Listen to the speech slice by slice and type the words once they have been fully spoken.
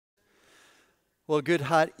Well, good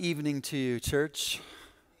hot evening to you, church.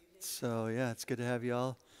 So, yeah, it's good to have you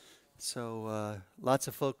all. Lots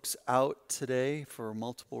of folks out today for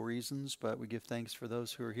multiple reasons, but we give thanks for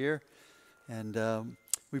those who are here. And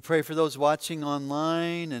we pray for those watching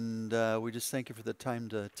online, and we just thank you for the time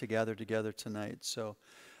to gather together tonight.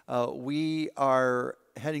 We are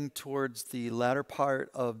heading towards the latter part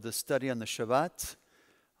of the study on the Shabbat,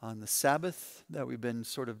 on the Sabbath, that we've been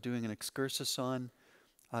sort of doing an excursus on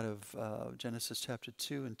out of Genesis chapter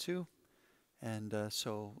 2 and 2. And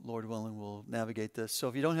Lord willing, we'll navigate this. So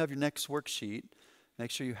if you don't have your next worksheet,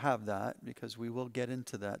 make sure you have that because we will get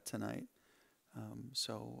into that tonight.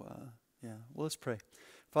 Well, let's pray.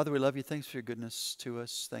 Father, we love you. Thanks for your goodness to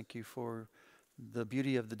us. Thank you for the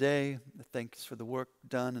beauty of the day. Thanks for the work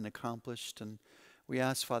done and accomplished. And we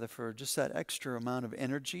ask, Father, for just that extra amount of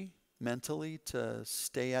energy mentally to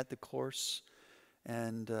stay at the course.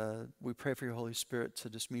 And we pray for your Holy Spirit to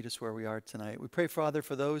just meet us where we are tonight. We pray, Father,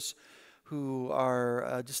 for those who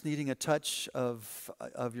are just needing a touch of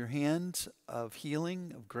your hand, of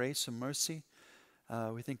healing, of grace and mercy.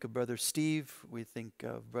 We think of Brother Steve. We think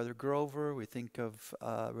of Brother Grover. We think of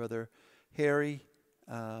Brother Harry.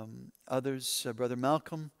 Others, Brother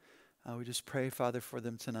Malcolm. We just pray, Father, for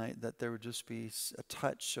them tonight, that there would just be a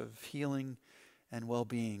touch of healing and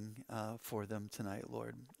well-being for them tonight,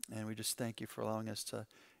 Lord. And we just thank you for allowing us to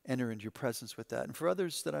enter into your presence with that. And for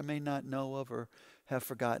others that I may not know of or have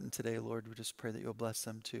forgotten today, Lord, we just pray that you'll bless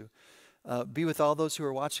them too. Be with all those who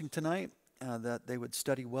are watching tonight, that they would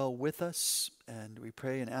study well with us. And we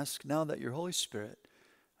pray and ask now that your Holy Spirit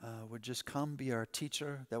would just come, be our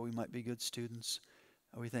teacher, that we might be good students.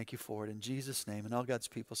 We thank you for it in Jesus' name. And all God's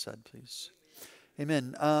people said, please.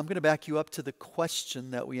 Amen. I'm going to back you up to the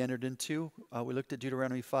question that we entered into. We looked at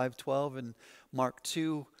Deuteronomy 5:12 and Mark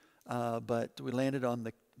 2, but we landed on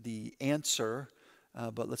the answer.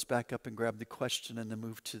 But let's back up and grab the question and then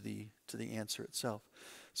move to the answer itself.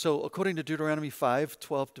 So according to Deuteronomy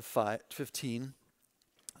 5:12 to 15,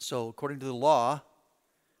 so according to the law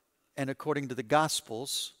and according to the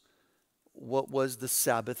Gospels, what was the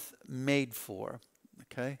Sabbath made for?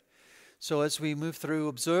 Okay? So as we move through,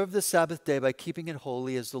 observe the Sabbath day by keeping it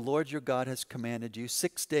holy as the Lord your God has commanded you.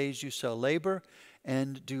 6 days you shall labor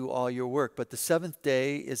and do all your work. But the seventh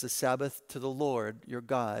day is a Sabbath to the Lord your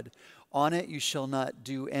God. On it you shall not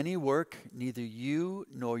do any work, neither you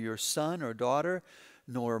nor your son or daughter,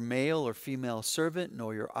 nor male or female servant,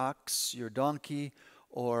 nor your ox, your donkey,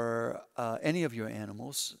 or any of your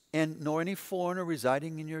animals, and nor any foreigner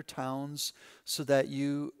residing in your towns, so that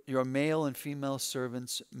your male and female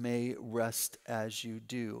servants may rest as you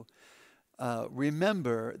do.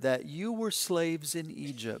 Remember that you were slaves in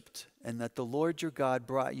Egypt, and that the Lord your God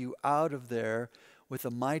brought you out of there with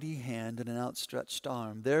a mighty hand and an outstretched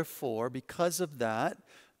arm. Therefore, because of that,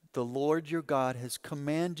 the Lord your God has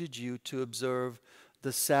commanded you to observe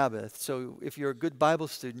the Sabbath. So if you're a good Bible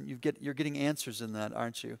student, you're getting answers in that,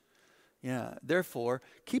 aren't you? Yeah. Therefore,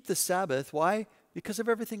 keep the Sabbath. Why? Because of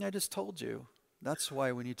everything I just told you. That's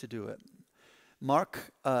why we need to do it.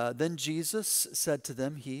 Then Jesus said to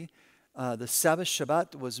them, the Sabbath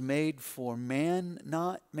Shabbat was made for man,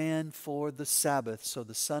 not man for the Sabbath. So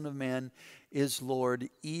the Son of Man is Lord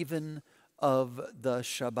even of the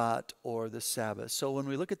Shabbat or the Sabbath. So when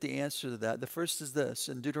we look at the answer to that, the first is this.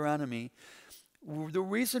 In Deuteronomy, the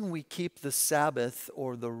reason we keep the Sabbath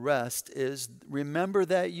or the rest is remember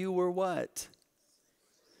that you were what?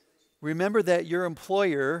 Remember that your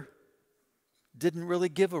employer didn't really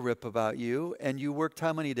give a rip about you, and you worked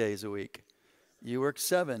how many days a week? You worked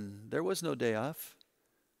 7. There was no day off.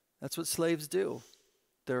 That's what slaves do.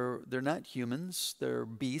 They're not humans. They're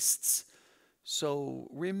beasts. So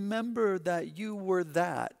remember that you were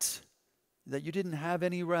that you didn't have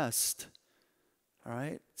any rest. All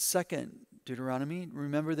right? Second, Deuteronomy,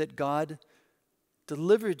 remember that God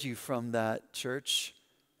delivered you from that, church.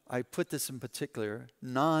 I put this in particular,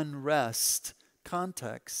 non-rest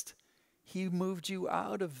context. He moved you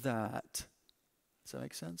out of that. Does that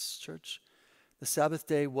make sense, church? The Sabbath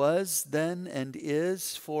day was then and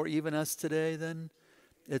is for even us today then.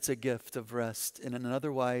 It's a gift of rest in an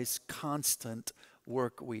otherwise constant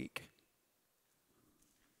work week.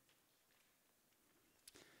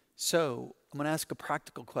 So I'm going to ask a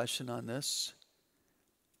practical question on this.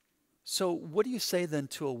 So what do you say then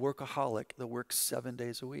to a workaholic that works 7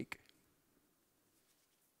 days a week?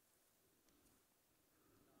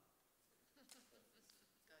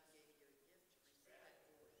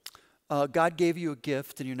 God gave you a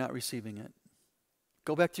gift and you're not receiving it.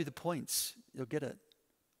 Go back through the points. You'll get it.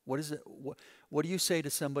 What is it? What do you say to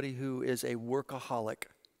somebody who is a workaholic,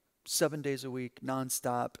 7 days a week,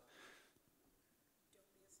 nonstop?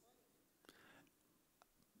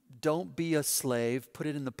 Don't be a slave. Put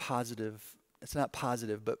it in the positive. It's not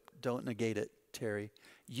positive, but don't negate it, Terry.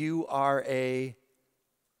 You are a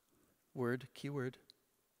keyword,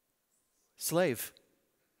 slave.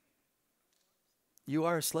 You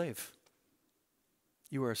are a slave.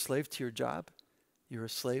 You are a slave to your job. You're a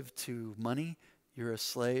slave to money. You're a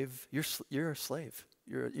slave. You're a slave.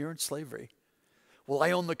 You're in slavery. Well,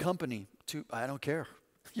 I own the company. I don't care.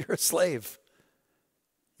 You're a slave.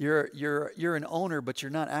 You're an owner, but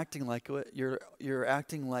you're not acting like it. You're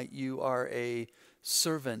acting like you are a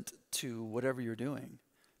servant to whatever you're doing.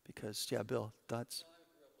 Because, yeah, Bill, thoughts?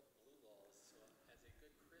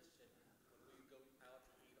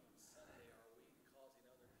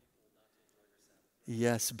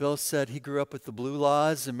 Yes, Bill said he grew up with the blue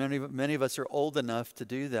laws, and many of us are old enough to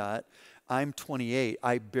do that. I'm 28.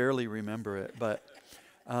 I barely remember it, but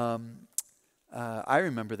I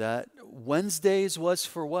remember that. Wednesdays was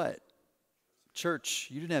for what? Church.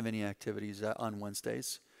 You didn't have any activities on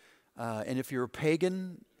Wednesdays. And if you're a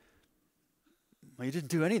pagan, well, you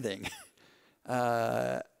didn't do anything.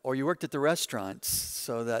 Or you worked at the restaurants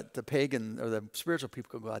so that the pagan or the spiritual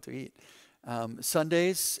people could go out to eat.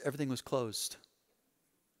 Sundays, everything was closed.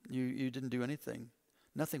 You didn't do anything.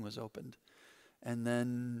 Nothing was opened. And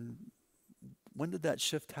then when did that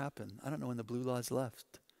shift happen? I don't know when the blue laws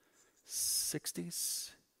left. 60s?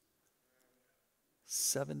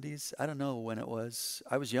 70s? I don't know when it was.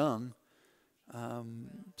 I was young.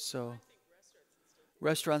 So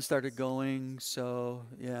restaurants started going, so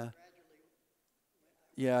yeah.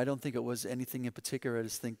 Yeah, I don't think it was anything in particular. I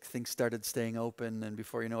just think things started staying open, and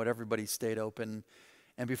before you know it, everybody stayed open.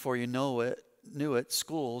 And before you knew it,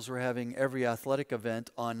 schools were having every athletic event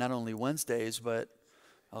on not only Wednesdays, but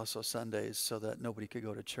also Sundays, so that nobody could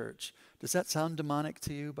go to church. Does that sound demonic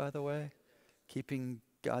to you, by the way? Keeping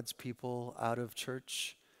God's people out of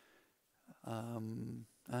church? I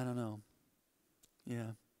don't know.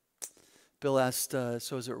 Yeah. Bill asked,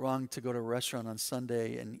 so is it wrong to go to a restaurant on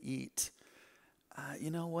Sunday and eat?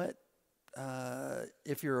 You know what?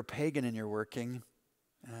 If you're a pagan and you're working,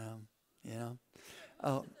 you know.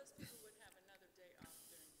 Oh.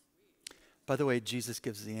 By the way, Jesus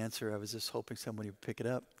gives the answer. I was just hoping somebody would pick it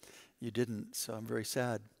up. You didn't, so I'm very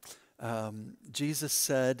sad. Jesus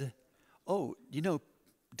said, oh, you know,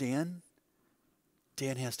 Dan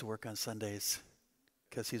has to work on Sundays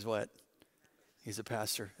because he's what? He's a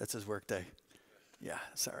pastor. That's his work day. Yeah,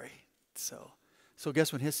 sorry. So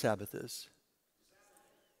guess when his Sabbath is?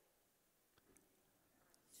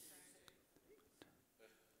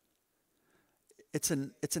 It's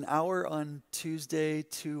an hour on Tuesday,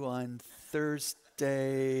 2 on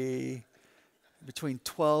Thursday, between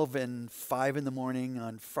 12 and 5 in the morning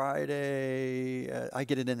on Friday. I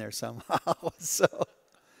get it in there somehow. So,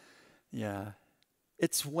 yeah.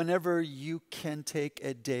 It's whenever you can take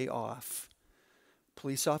a day off.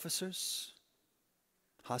 Police officers,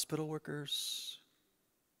 hospital workers,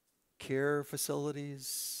 care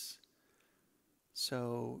facilities.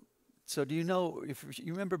 So do you know, if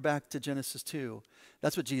you remember back to Genesis 2,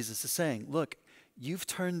 that's what Jesus is saying. Look, you've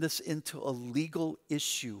turned this into a legal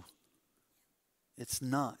issue. It's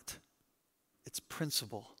not. It's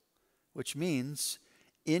principle, which means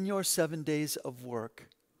in your 7 days of work,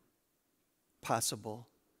 possible,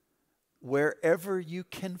 wherever you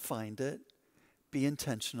can find it, be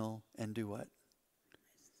intentional and do what?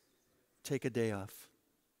 Take a day off.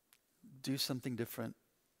 Do something different.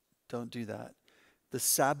 Don't do that. The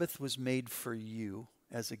Sabbath was made for you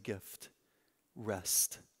as a gift.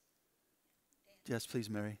 Rest. Yes, please,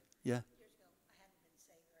 Mary. Yeah. Years ago, I hadn't been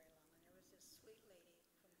saved very long, and there was this sweet lady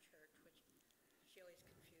from church, which she always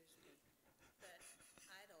confused me. But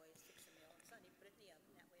I'd always fix a meal on Sunday, put it in the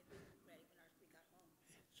oven, that way it'd be ready when we got home.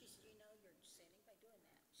 She said, you know, you're sinning by doing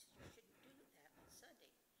that. She said, you shouldn't do that on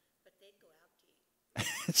Sunday. But they'd go out to eat.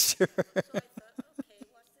 Sure. So I thought, okay,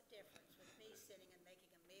 what's the difference with me sitting and making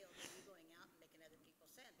a meal than you going out and making other people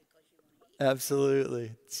sin because you want to eat?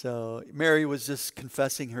 Absolutely. So Mary was just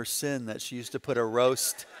confessing her sin that she used to put a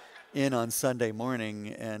roast in on Sunday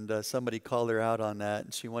morning, and somebody called her out on that,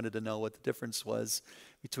 and she wanted to know what the difference was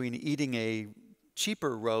between eating a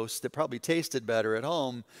cheaper roast that probably tasted better at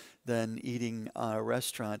home than eating a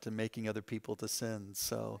restaurant and making other people to sin.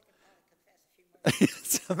 So,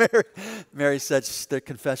 so Mary said the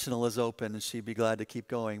confessional is open, and she'd be glad to keep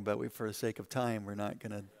going, but for the sake of time, we're not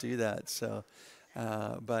going to do that. So,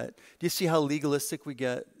 but do you see how legalistic we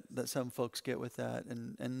get, that some folks get with that?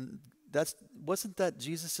 And wasn't that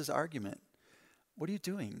Jesus' argument? What are you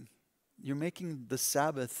doing? You're making the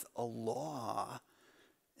Sabbath a law.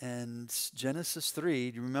 And Genesis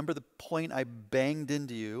 3, do you remember the point I banged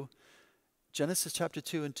into you? Genesis chapter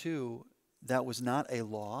 2 and 2, that was not a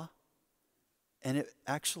law. And it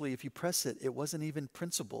actually, if you press it, it wasn't even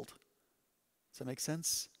principled. Does that make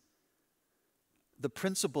sense? The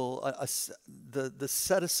principle, the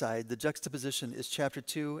set aside, the juxtaposition is chapter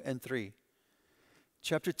 2 and 3.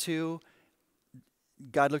 Chapter 2,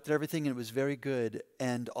 God looked at everything and it was very good.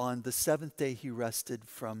 And on the seventh day, he rested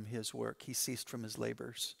from his work. He ceased from his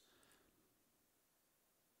labors.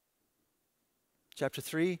 Chapter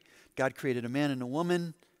 3, God created a man and a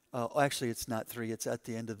woman. Actually, it's not 3. It's at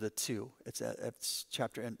the end of the 2. It's at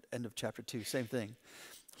end of chapter 2. Same thing.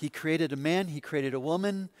 He created a man. He created a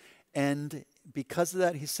woman. And because of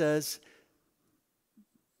that, he says,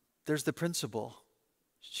 there's the principle.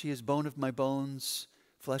 She is bone of my bones,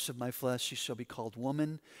 flesh of my flesh. She shall be called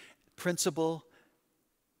woman. Principle.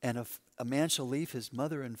 And a man shall leave his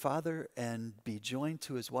mother and father and be joined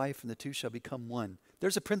to his wife, and the two shall become one.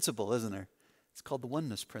 There's a principle, isn't there? It's called the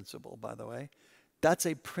oneness principle, by the way. That's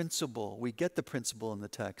a principle. We get the principle in the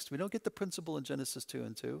text. We don't get the principle in Genesis 2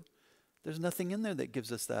 and 2. There's nothing in there that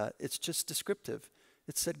gives us that. It's just descriptive.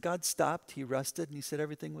 It said God stopped, he rested, and he said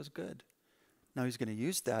everything was good. Now he's going to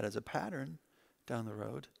use that as a pattern down the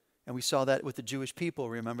road. And we saw that with the Jewish people,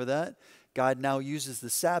 remember that? God now uses the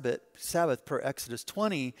Sabbath per Exodus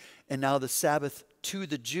 20, and now the Sabbath to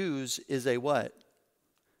the Jews is a what?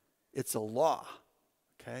 It's a law.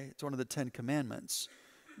 Okay? It's one of the 10 commandments.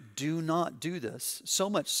 Do not do this. So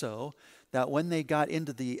much so that when they got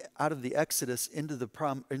out of the Exodus into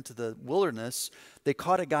the wilderness, they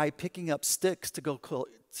caught a guy picking up sticks to go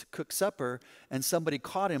cook supper, and somebody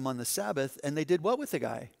caught him on the Sabbath, and they did what with the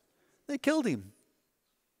guy? They killed him.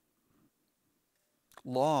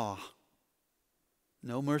 Law.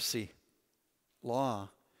 No mercy. Law.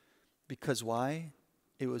 Because why?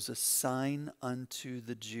 It was a sign unto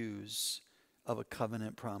the Jews of a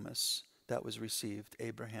covenant promise that was received,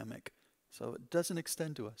 Abrahamic. So it doesn't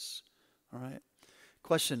extend to us. All right.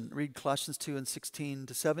 Question, read Colossians 2 and 16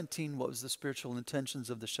 to 17. What was the spiritual intentions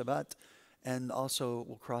of the Shabbat? And also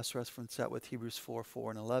we'll cross-reference that with Hebrews 4,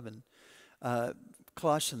 4 and 11.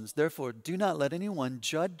 Colossians, therefore, do not let anyone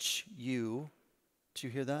judge you. Do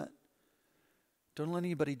you hear that? Don't let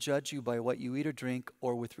anybody judge you by what you eat or drink,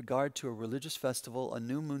 or with regard to a religious festival, a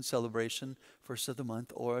new moon celebration, first of the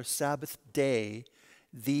month, or a Sabbath day.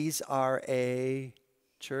 These are a,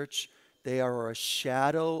 church, they are a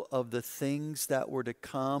shadow of the things that were to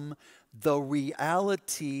come. The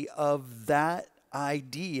reality of that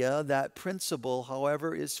idea, that principle,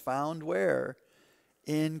 however, is found where?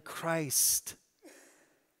 In Christ.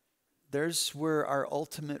 There's where our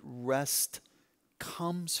ultimate rest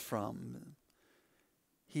comes from.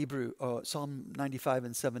 Psalm 95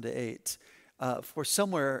 and 7 to 8. For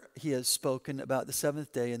somewhere he has spoken about the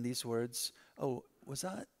seventh day in these words. Was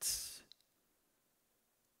that?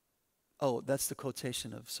 That's the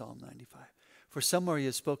quotation of Psalm 95. For somewhere he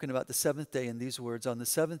has spoken about the seventh day in these words. On the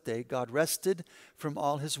seventh day, God rested from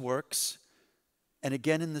all his works. And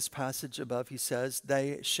again in this passage above, he says,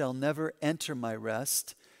 they shall never enter my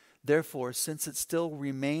rest. Therefore, since it still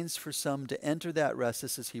remains for some to enter that rest,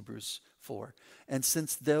 this is Hebrews 4. And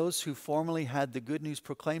since those who formerly had the good news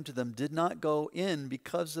proclaimed to them did not go in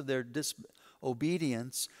because of their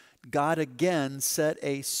disobedience, God again set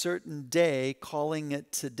a certain day, calling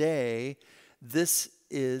it today. This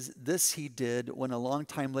he did when a long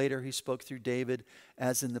time later he spoke through David,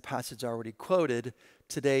 as in the passage already quoted.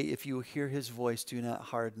 Today, if you hear his voice, do not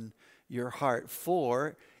harden your heart.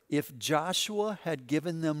 For if Joshua had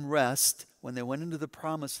given them rest when they went into the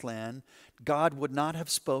promised land, God would not have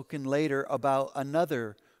spoken later about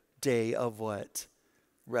another day of what?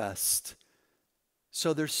 Rest.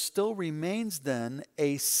 So there still remains then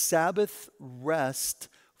a Sabbath rest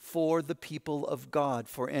for the people of God.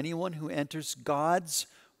 For anyone who enters God's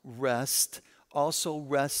rest also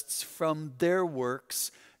rests from their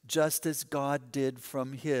works, just as God did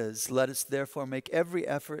from his. Let us therefore make every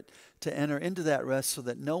effort to enter into that rest so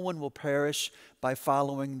that no one will perish by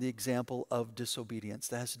following the example of disobedience.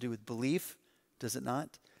 That has to do with belief, does it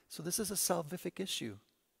not? So this is a salvific issue.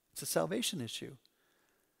 It's a salvation issue.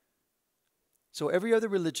 So every other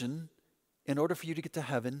religion, in order for you to get to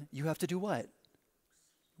heaven, you have to do what?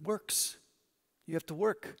 Works. You have to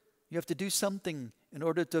work. You have to do something in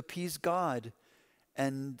order to appease God.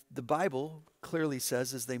 And the Bible clearly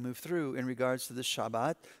says, as they move through in regards to the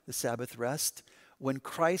Shabbat, the Sabbath rest, when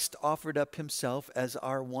Christ offered up himself as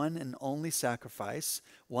our one and only sacrifice,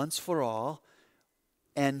 once for all,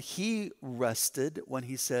 and he rested when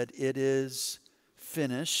he said, it is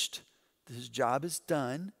finished, his job is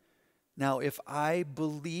done. Now, if I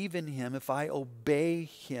believe in him, if I obey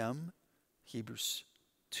him, Hebrews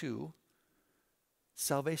 2,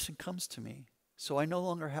 salvation comes to me. So I no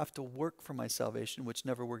longer have to work for my salvation, which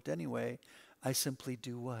never worked anyway. I simply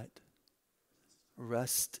do what?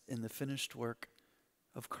 Rest in the finished work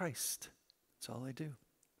of Christ. That's all I do.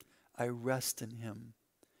 I rest in him.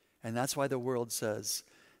 And that's why the world says,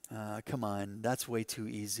 come on, that's way too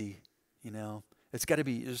easy. You know, there's got to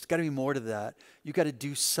be more to that. You got to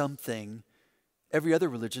do something. Every other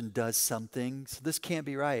religion does something, so this can't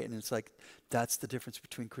be right. And it's like, that's the difference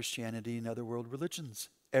between Christianity and other world religions.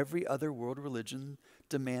 Every other world religion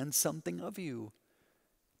demands something of you.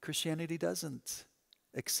 Christianity doesn't.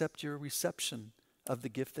 Accept your reception of the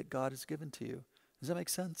gift that God has given to you. Does that make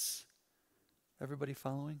sense? Everybody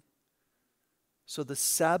following? So the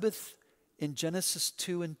Sabbath in Genesis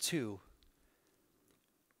 2 and 2,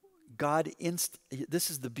 this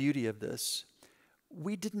is the beauty of this.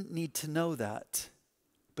 We didn't need to know that,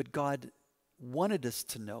 but God wanted us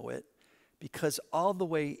to know it because all the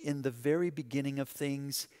way in the very beginning of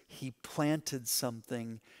things, he planted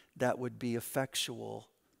something that would be effectual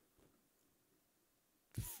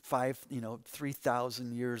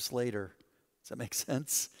 3,000 years later. Does that make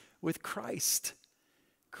sense? With Christ.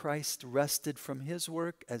 Christ rested from his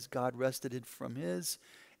work as God rested from his.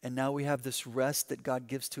 And now we have this rest that God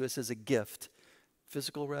gives to us as a gift.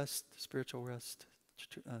 Physical rest, spiritual rest.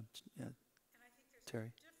 Yeah. And I think there's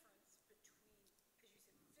Terry. a difference between, as you said,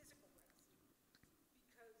 physical rest,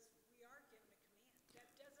 because we are given a command.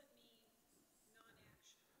 That doesn't mean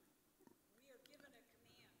non-action. We are given a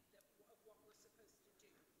command of what we're supposed to do.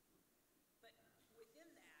 But within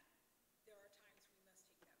that, there are times we must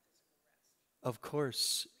take that physical rest. Of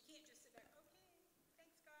course. We can't just sit back, okay,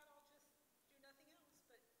 thanks God, I'll just do nothing else,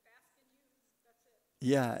 but bask in you, that's it.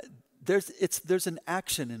 Yeah, there's an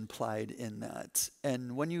action implied in that.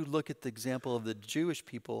 And when you look at the example of the Jewish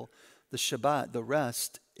people, the Shabbat, the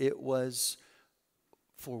rest, it was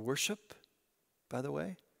for worship, by the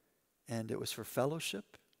way, and it was for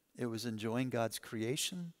fellowship. It was enjoying God's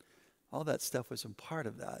creation. All that stuff was a part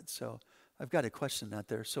of that. So I've got a question out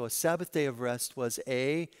there. So a Sabbath day of rest was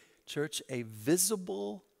a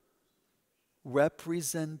visible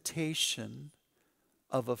representation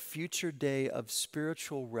of a future day of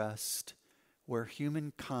spiritual rest where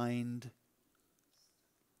humankind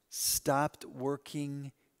stopped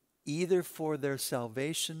working either for their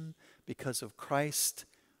salvation because of Christ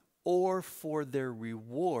or for their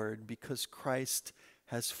reward because Christ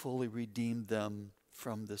has fully redeemed them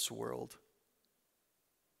from this world.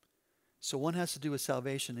 So one has to do with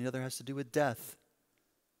salvation, the other has to do with death.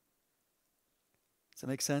 Does that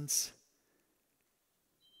make sense?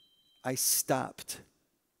 I stopped.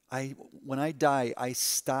 When I die, I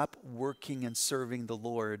stop working and serving the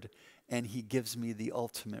Lord, and he gives me the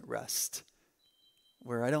ultimate rest,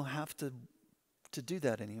 where I don't have to do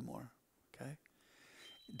that anymore. Okay?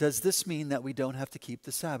 Does this mean that we don't have to keep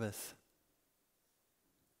the Sabbath?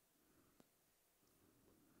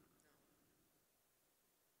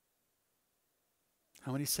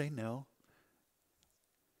 How many say no?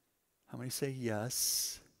 How many say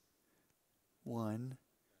yes?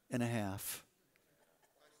 1.5.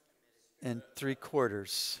 And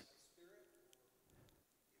 3/4.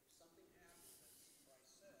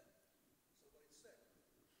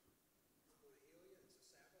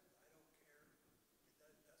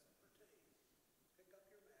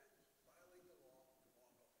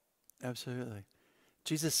 Absolutely.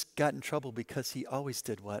 Jesus got in trouble because he always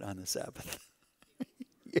did what on the Sabbath?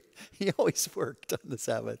 He always worked on the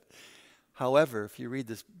Sabbath. However, if you read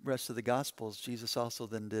the rest of the Gospels, Jesus also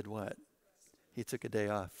then did what? He took a day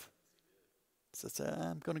off. So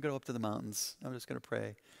I'm going to go up to the mountains. I'm just going to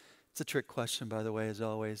pray. It's a trick question, by the way, as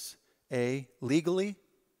always. A, legally?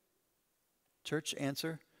 Church,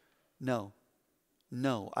 answer? No.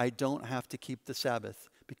 No, I don't have to keep the Sabbath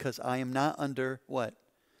because I am not under what?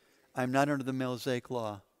 I'm not under the Mosaic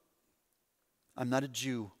law. I'm not a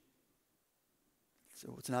Jew.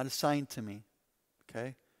 So it's not assigned to me.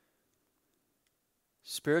 Okay?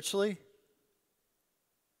 Spiritually?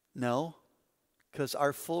 No, because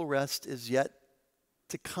our full rest is yet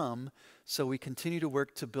to come, so we continue to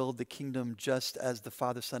work to build the kingdom just as the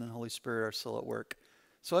Father, Son, and Holy Spirit are still at work.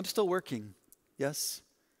 So I'm still working. Yes?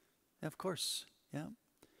 Yeah, of course. Yeah.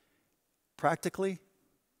 Practically,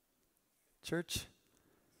 church?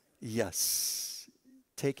 Yes.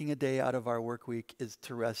 Taking a day out of our work week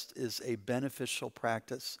to rest is a beneficial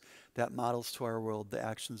practice that models to our world the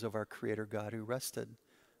actions of our Creator God who rested.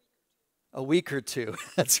 A week or two.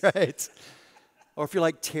 That's right. Or if you're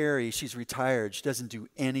like Terry, she's retired. She doesn't do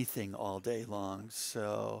anything all day long.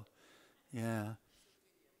 So, yeah.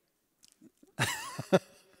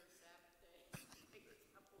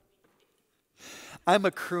 I'm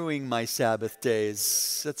accruing my Sabbath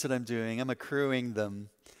days. That's what I'm doing. I'm accruing them.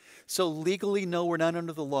 So legally, no, we're not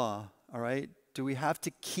under the law, all right? Do we have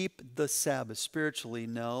to keep the Sabbath spiritually?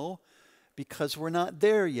 No, because we're not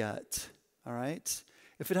there yet, all right?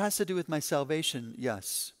 If it has to do with my salvation,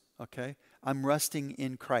 yes, okay? I'm resting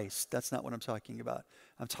in Christ. That's not what I'm talking about.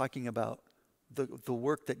 I'm talking about the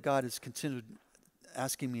work that God has continued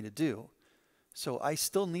asking me to do. So I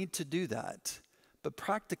still need to do that. But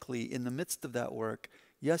practically, in the midst of that work,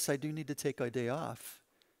 yes, I do need to take a day off.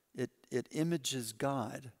 It images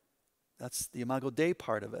God. That's the Imago Dei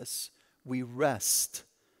part of us. We rest.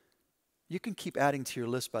 You can keep adding to your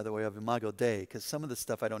list, by the way, of Imago Dei, because some of the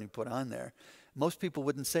stuff I don't even put on there. Most people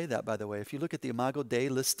wouldn't say that, by the way. If you look at the Imago Dei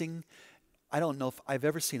listing, I don't know if I've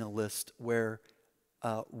ever seen a list where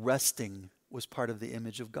resting was part of the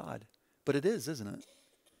image of God. But it is, isn't it?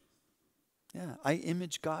 Yeah, I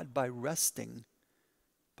image God by resting,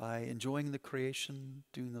 by enjoying the creation,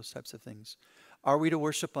 doing those types of things. Are we to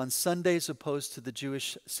worship on Sundays opposed to the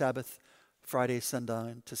Jewish Sabbath, Friday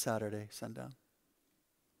sundown to Saturday sundown?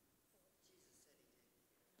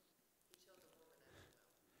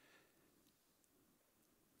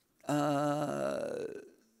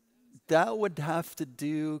 That would have to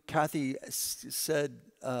do, Kathy said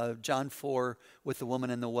John 4 with the woman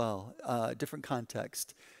in the well, different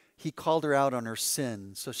context. He called her out on her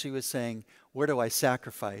sin. So she was saying, where do I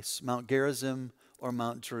sacrifice, Mount Gerizim or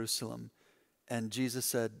Mount Jerusalem? And Jesus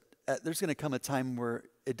said, there's going to come a time where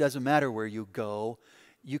it doesn't matter where you go.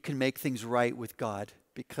 You can make things right with God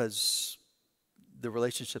because the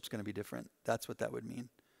relationship's going to be different. That's what that would mean.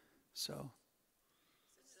 So.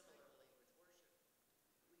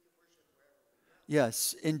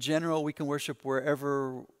 Yes, in general, we can worship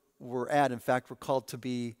wherever we're at. In fact, we're called to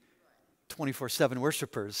be 24/7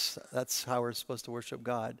 worshipers. That's how we're supposed to worship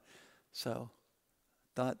God. So,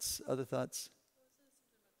 thoughts, other thoughts?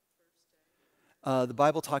 The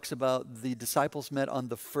Bible talks about the disciples met on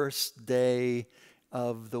the first day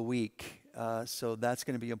of the week. So that's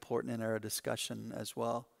going to be important in our discussion as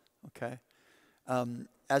well. Okay.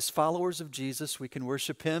 As followers of Jesus, we can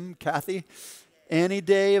worship him, Kathy, any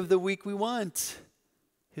day of the week we want.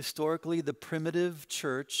 Historically, the primitive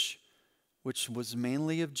church, which was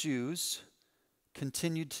mainly of Jews,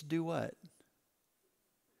 continued to do what?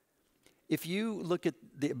 If you look at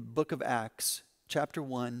the book of Acts, chapter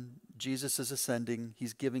 1, Jesus is ascending.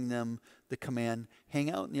 He's giving them the command,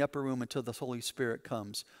 hang out in the upper room until the Holy Spirit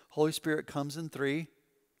comes. Holy Spirit comes in 3.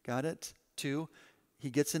 Got it? 2. He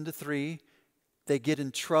gets into 3. They get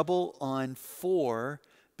in trouble on 4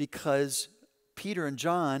 because Peter and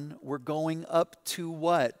John were going up to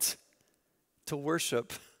what? To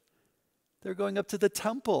worship. They're going up to the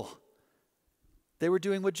temple. They were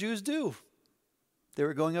doing what Jews do. They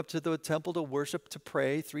were going up to the temple to worship, to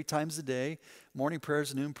pray 3 times a day, morning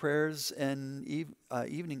prayers, noon prayers, and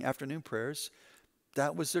evening, afternoon prayers.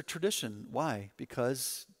 That was their tradition. Why?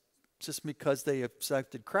 Because just because they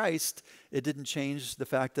accepted Christ, it didn't change the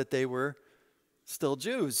fact that they were still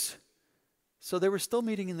Jews. So they were still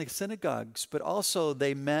meeting in the synagogues, but also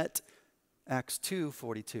they met, Acts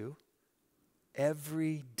 2:42,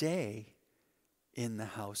 every day in the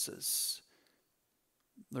houses,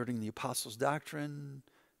 learning the apostles' doctrine,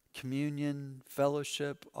 communion,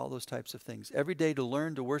 fellowship, all those types of things. Every day to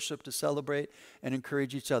learn, to worship, to celebrate, and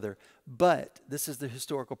encourage each other. But this is the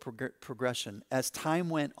historical progression. As time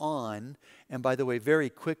went on, and by the way,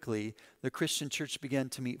 very quickly, the Christian church began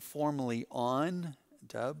to meet formally on,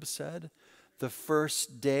 Deb said, the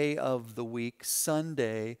first day of the week,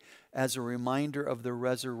 Sunday, as a reminder of the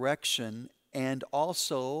resurrection, and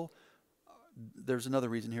also, there's another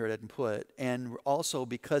reason here I didn't put, and also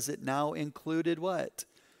because it now included what?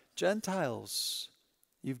 Gentiles.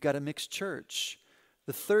 You've got a mixed church.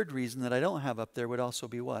 The third reason that I don't have up there would also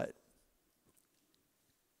be what?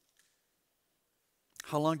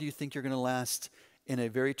 How long do you think you're going to last in a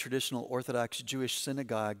very traditional Orthodox Jewish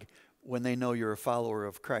synagogue when they know you're a follower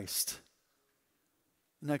of Christ?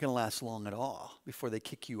 You're not going to last long at all before they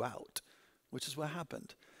kick you out, which is what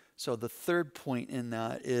happened. So the third point in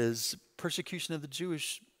that is persecution of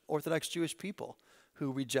the Orthodox Jewish people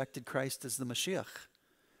who rejected Christ as the Mashiach.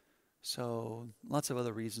 So lots of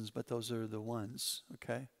other reasons, but those are the ones,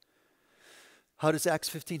 okay? How does Acts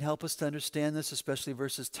 15 help us to understand this, especially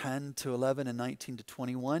verses 10 to 11 and 19 to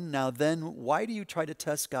 21? Now then, why do you try to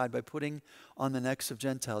test God by putting on the necks of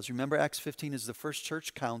Gentiles? Remember, Acts 15 is the first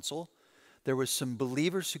church council. There were some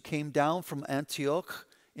believers who came down from Antioch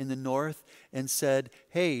in the north and said,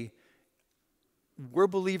 hey, we're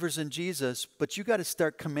believers in Jesus, but you got to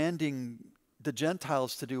start commanding the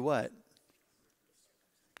Gentiles to do what?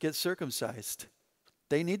 Get circumcised.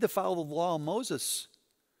 They need to follow the law of Moses.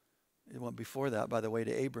 It went before that, by the way,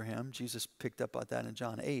 to Abraham. Jesus picked up on that in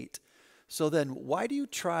John 8. So then why do you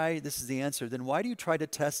try, this is the answer, then why do you try to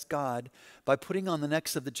test God by putting on the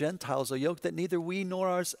necks of the Gentiles a yoke that neither we nor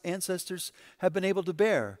our ancestors have been able to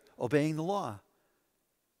bear, obeying the law?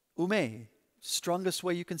 Ume, strongest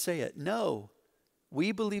way you can say it. No,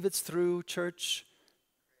 we believe it's through, church,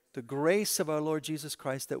 the grace of our Lord Jesus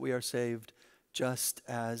Christ that we are saved just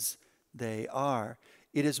as they are.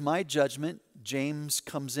 It is my judgment. James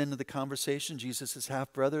comes into the conversation, Jesus'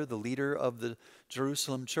 half-brother, the leader of the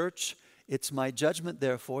Jerusalem church. It's my judgment,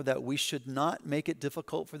 therefore, that we should not make it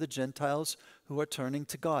difficult for the Gentiles who are turning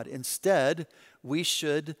to God. Instead, we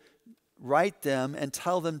should write them and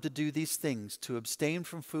tell them to do these things: to abstain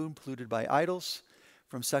from food polluted by idols,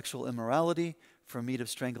 from sexual immorality, from meat of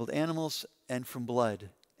strangled animals, and from blood.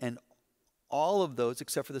 And all of those,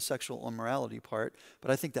 except for the sexual immorality part,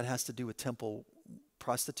 but I think that has to do with temple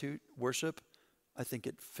prostitute worship. I think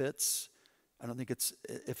it fits. I don't think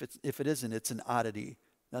if it isn't, it's an oddity.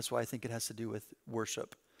 That's why I think it has to do with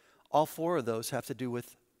worship. All four of those have to do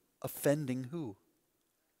with offending who?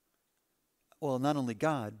 Well, not only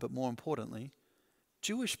God, but more importantly,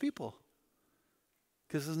 Jewish people.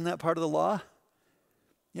 Because isn't that part of the law?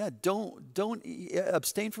 Yeah, don't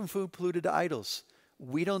abstain from food polluted to idols.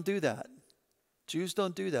 We don't do that. Jews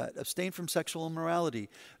don't do that. Abstain from sexual immorality.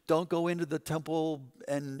 Don't go into the temple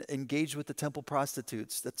and engage with the temple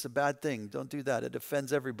prostitutes. That's a bad thing. Don't do that. It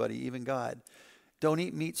offends everybody, even God. Don't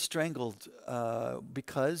eat meat strangled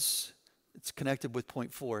because it's connected with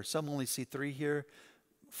point 4. Some only see 3 here.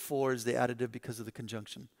 4 is the additive because of the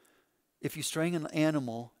conjunction. If you strangle an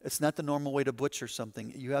animal, it's not the normal way to butcher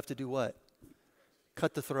something. You have to do what?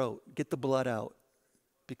 Cut the throat. Get the blood out.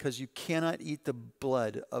 Because you cannot eat the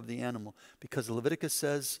blood of the animal. Because Leviticus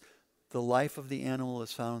says the life of the animal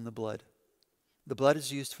is found in the blood. The blood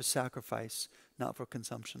is used for sacrifice, not for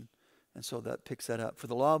consumption. And so that picks that up. For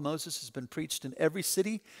the law of Moses has been preached in every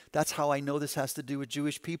city. That's how I know this has to do with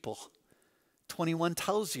Jewish people. 21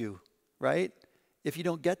 tells you, right? If you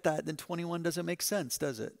don't get that, then 21 doesn't make sense,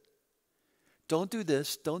 does it? Don't do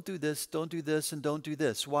this, don't do this, don't do this, and don't do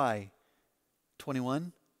this. Why?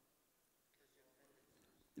 21?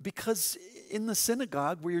 Because in the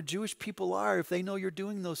synagogue where your Jewish people are, if they know you're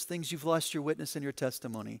doing those things, you've lost your witness and your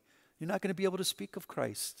testimony. You're not going to be able to speak of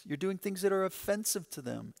Christ. You're doing things that are offensive to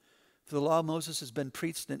them. For the law of Moses has been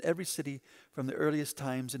preached in every city from the earliest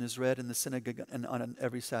times and is read in the synagogue and on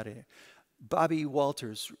every Saturday. Bobby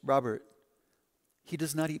Walters, Robert, he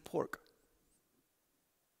does not eat pork.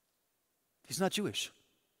 He's not Jewish.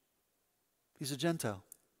 He's a Gentile.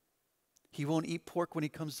 He won't eat pork when he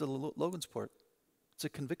comes to Logansport. It's a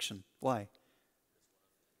conviction. Why?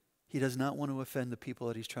 He does not want to offend the people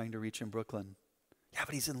that he's trying to reach in Brooklyn. Yeah,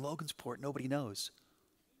 but he's in Logansport. Nobody knows.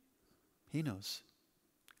 He knows.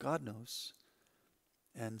 God knows.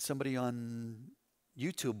 And somebody on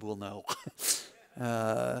YouTube will know.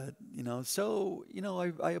 I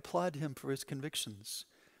applaud him for his convictions.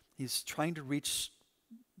 He's trying to reach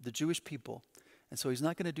the Jewish people. And so he's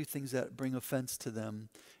not going to do things that bring offense to them.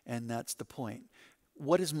 And that's the point.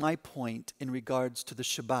 What is my point in regards to the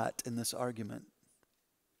Shabbat in this argument?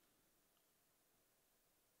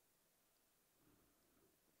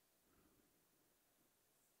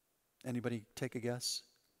 Anybody take a guess?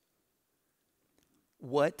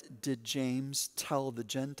 What did James tell the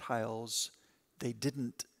Gentiles they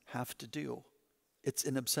didn't have to do? It's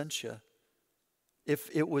in absentia. If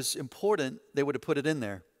it was important, they would have put it in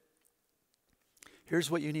there. Here's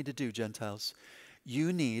what you need to do, Gentiles.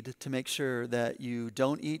 You need to make sure that you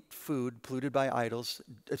don't eat food polluted by idols,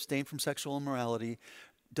 abstain from sexual immorality,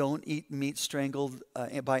 don't eat meat strangled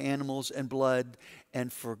by animals and blood,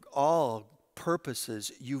 and for all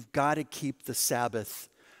purposes, you've got to keep the Sabbath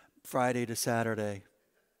Friday to Saturday.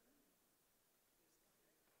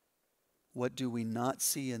 What do we not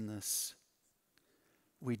see in this?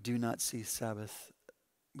 We do not see Sabbath.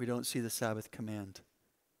 We don't see the Sabbath command.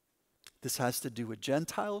 This has to do with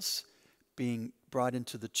Gentiles being brought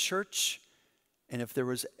into the church. And if there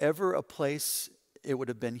was ever a place, it would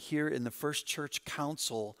have been here in the first church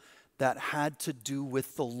council that had to do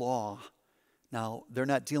with the law. Now, they're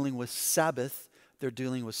not dealing with Sabbath. They're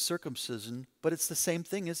dealing with circumcision. But it's the same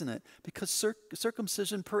thing, isn't it? Because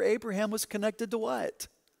circumcision per Abraham was connected to what?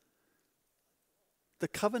 The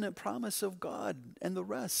covenant promise of God and the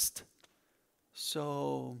rest.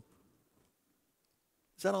 So,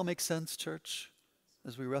 does that all make sense, church,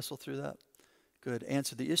 as we wrestle through that? Good.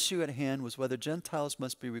 Answer. The issue at hand was whether Gentiles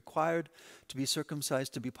must be required to be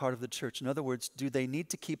circumcised to be part of the church. In other words, do they need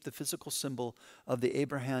to keep the physical symbol of the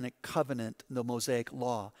Abrahamic covenant, the Mosaic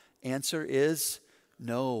law? Answer is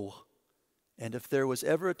No. And if there was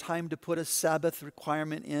ever a time to put a Sabbath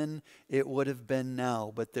requirement in, it would have been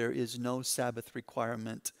now. But there is no Sabbath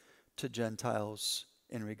requirement to Gentiles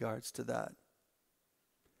in regards to that.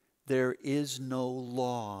 There is no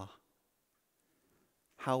law.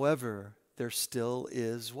 However, there still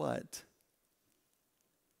is what?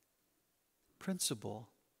 Principle.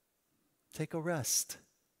 Take a rest.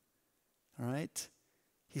 All right?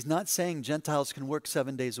 He's not saying Gentiles can work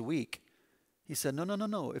 7 days a week. He said, no, no, no,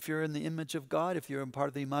 no. If you're in the image of God, if you're in part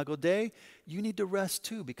of the Imago Dei, you need to rest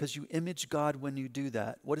too because you image God when you do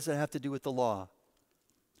that. What does that have to do with the law?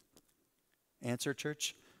 Answer,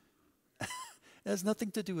 church? It has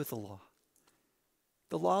nothing to do with the law.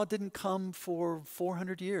 The law didn't come for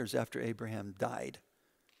 400 years after Abraham died.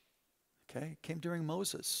 Okay? It came during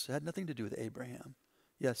Moses. It had nothing to do with Abraham.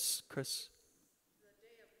 Yes, Chris?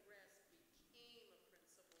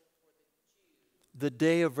 The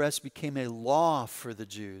day of rest became a law for the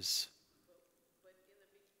Jews. But in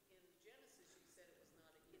Genesis, you said it was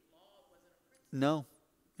not a law, it wasn't a principle. No.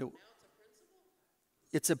 Now it's a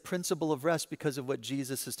principle? It's a principle of rest because of what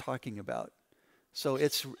Jesus is talking about. So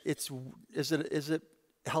is it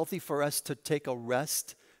healthy for us to take a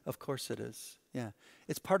rest? Of course it is. Yeah.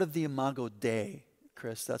 It's part of the Imago Dei,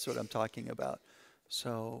 Chris. That's what I'm talking about.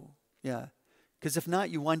 So, yeah. Because if not,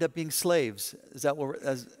 you wind up being slaves. Is that what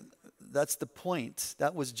that's the point.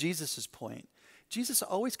 That was Jesus' point. Jesus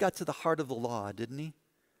always got to the heart of the law, didn't he?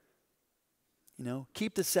 You know,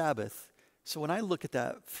 keep the Sabbath. So when I look at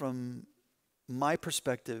that from my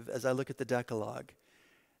perspective, as I look at the Decalogue,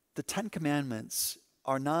 the Ten Commandments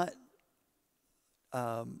are not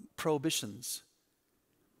prohibitions.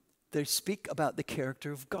 They speak about the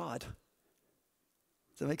character of God.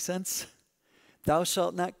 Does that make sense? Thou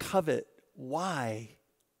shalt not covet. Why?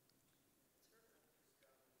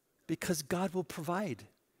 Because God will provide.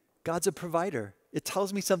 God's a provider. It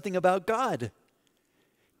tells me something about God.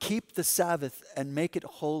 Keep the Sabbath and make it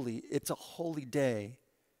holy. It's a holy day.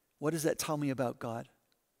 What does that tell me about God?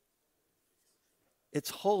 It's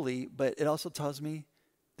holy, but it also tells me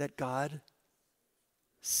that God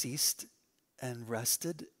ceased and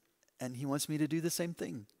rested, and he wants me to do the same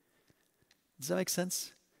thing. Does that make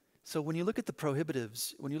sense? So when you look at the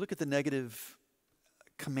prohibitives, when you look at the negative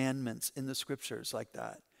commandments in the scriptures like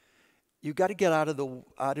that, you got to get out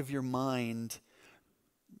of your mind.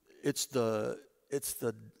 It's the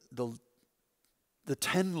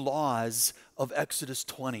 10 laws of Exodus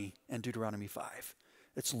 20 and Deuteronomy 5.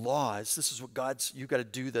 It's laws. This is what you got to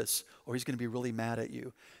do this or he's going to be really mad at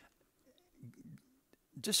you.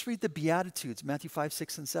 Just read the Beatitudes, Matthew 5,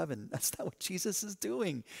 6, and 7. That's not what Jesus is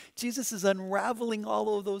doing. Jesus is unraveling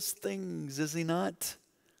all of those things, is he not?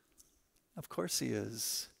 Of course he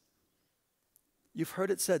is. You've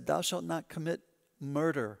heard it said, thou shalt not commit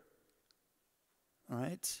murder. All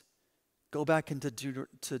right? Go back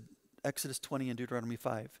to Exodus 20 and Deuteronomy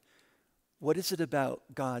 5. What is it about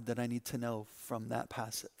God that I need to know from that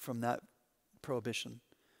passage, from that prohibition?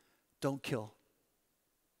 Don't kill.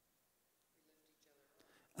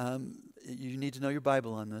 You need to know your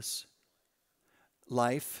Bible on this.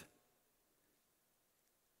 Life.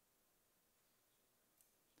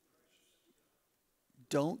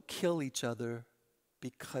 Don't kill each other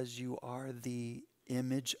because you are the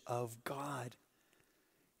image of God.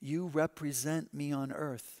 You represent me on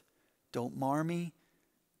earth. Don't mar me.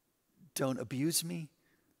 Don't abuse me.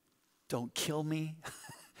 Don't kill me.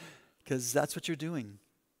 Because that's what you're doing.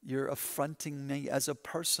 You're affronting me as a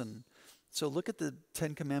person. So look at the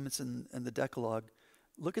 10 Commandments and the Decalogue.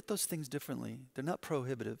 Look at those things differently. They're not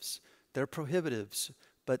prohibitives. They're prohibitives.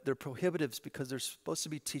 But they're prohibitives because they're supposed to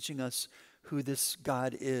be teaching us who this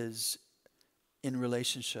God is in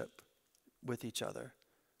relationship with each other.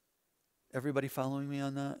 Everybody following me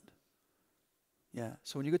on that? Yeah.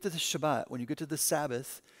 So when you get to the Shabbat, when you get to the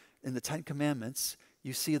Sabbath, in the 10 Commandments,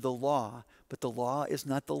 you see the law. But the law is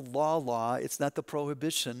not the law. It's not the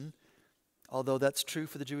prohibition, although that's true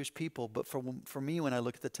for the Jewish people. But for me, when I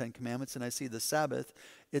look at the 10 Commandments and I see the Sabbath,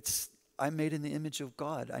 I'm made in the image of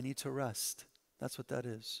God. I need to rest. That's what that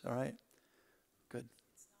is. All right? Good.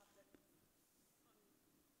 It's not that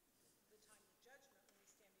the time of judgment, when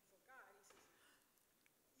we stand before God, he says,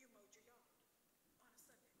 you mowed your yard on a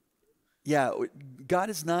Sunday. Yeah, God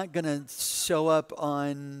is not going to show up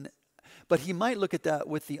but he might look at that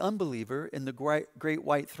with the unbeliever in the great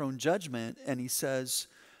white throne judgment, and he says,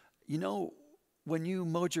 you know, when you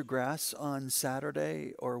mowed your grass on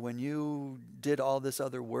Saturday or when you did all this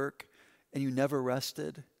other work and you never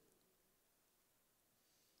rested,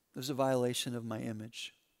 there's a violation of my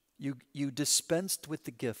image. You dispensed with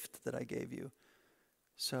the gift that I gave you.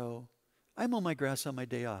 So I mow my grass on my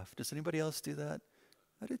day off. Does anybody else do that?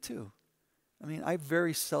 I do too. I mean, I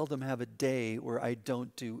very seldom have a day where I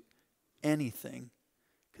don't do anything.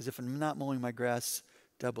 Because if I'm not mowing my grass,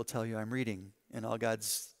 Deb will tell you I'm reading. And all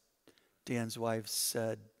Dan's wife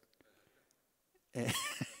said,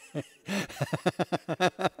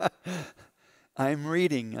 I'm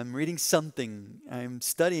reading something, I'm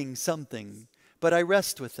studying something. But I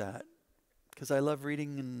rest with that because I love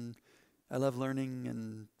reading and I love learning,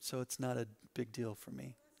 and so it's not a big deal for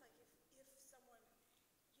me. That's like if someone,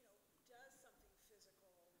 does something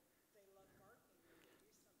physical, they love gardening or they do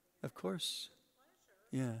something, and Of that brings course. them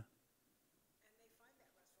pleasure, Yeah. and they find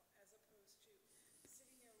that restful, as opposed to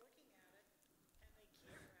sitting there looking at it, and they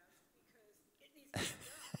can't rest because it needs to be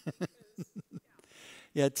done, because,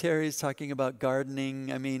 Yeah, Terry's talking about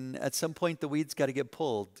gardening. I mean, at some point the weeds got to get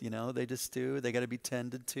pulled, they just do. They got to be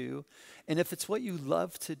tended to. And if it's what you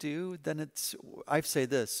love to do, then I say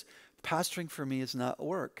this, pastoring for me is not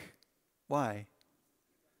work. Why?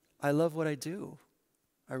 I love what I do.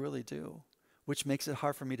 I really do. Which makes it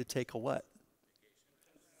hard for me to take a what?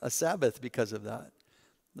 A Sabbath because of that.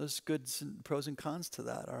 There's pros and cons to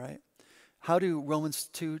that, all right? How do Romans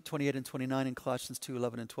 2:28 and 29 and Colossians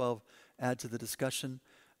 2:11 and 12 add to the discussion?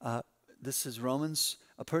 This is Romans.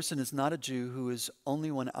 A person is not a Jew who is only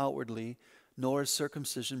one outwardly, nor is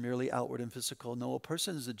circumcision merely outward and physical. No, a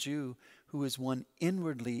person is a Jew who is one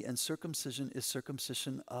inwardly, and circumcision is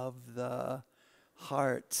circumcision of the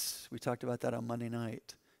heart. We talked about that on Monday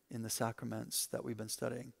night in the sacraments that we've been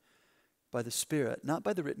studying. By the Spirit, not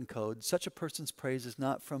by the written code. Such a person's praise is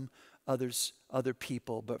not from other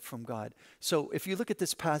people, but from God. So if you look at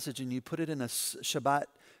this passage and you put it in a Shabbat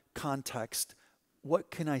context,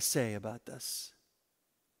 what can I say about this?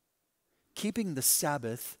 Keeping the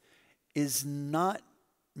Sabbath is not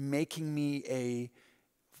making me a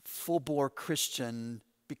full-bore Christian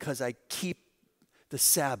because I keep the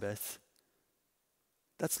Sabbath.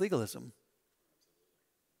 That's legalism.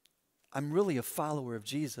 I'm really a follower of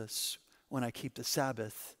Jesus when I keep the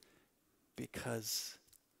Sabbath because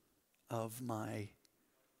of my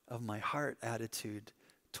heart attitude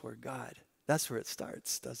toward God. That's where it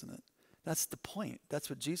starts, doesn't it? That's the point. That's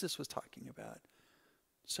what Jesus was talking about.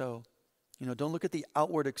 So, don't look at the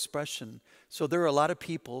outward expression. So there are a lot of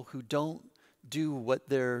people who don't do what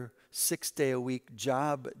their 6-day-a-week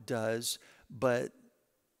job does, but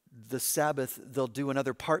the Sabbath, they'll do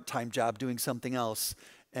another part-time job doing something else,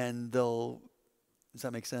 and does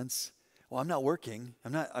that make sense? Well, I'm not working.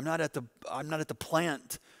 I'm not at the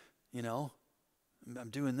plant, I'm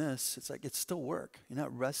doing this. It's like it's still work. You're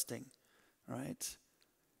not resting, right?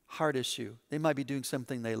 Heart issue. They might be doing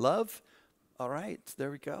something they love. All right,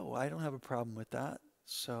 there we go. I don't have a problem with that.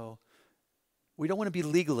 So we don't want to be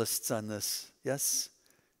legalists on this. Yes?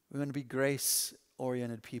 We want to be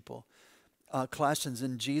grace-oriented people. Colossians,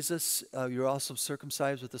 in Jesus, you're also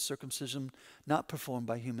circumcised with a circumcision not performed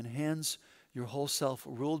by human hands. Your whole self,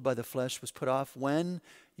 ruled by the flesh, was put off when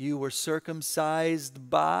you were circumcised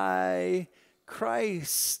by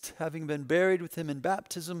Christ, having been buried with him in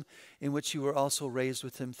baptism, in which you were also raised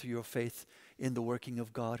with him through your faith in the working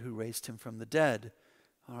of God who raised him from the dead.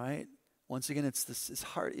 All right? Once again, it's this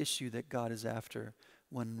heart issue that God is after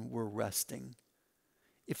when we're resting.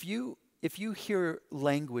 If you hear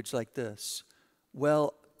language like this,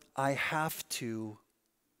 well, I have to,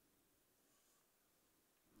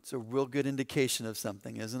 it's a real good indication of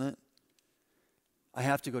something, isn't it? I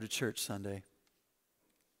have to go to church Sunday.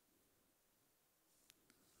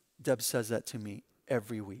 Deb says that to me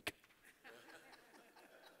every week.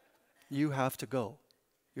 You have to go.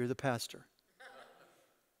 You're the pastor.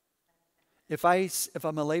 If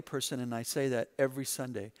I'm a layperson and I say that every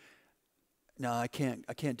Sunday, no, I can't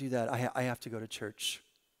do that. I have to go to church.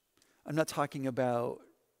 I'm not talking about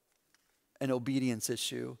an obedience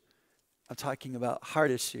issue. I'm talking about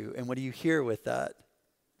heart issue. And what do you hear with that?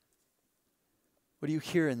 What do you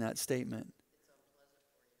hear in that statement?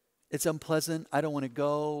 It's unpleasant. I don't want to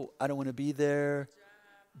go. I don't want to be there.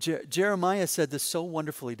 Jeremiah said this so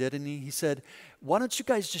wonderfully, didn't he? He said, why don't you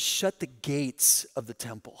guys just shut the gates of the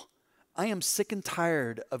temple? I am sick and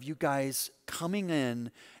tired of you guys coming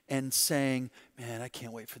in and saying, man, I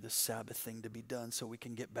can't wait for this Sabbath thing to be done so we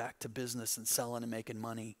can get back to business and selling and making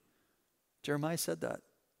money. Jeremiah said that.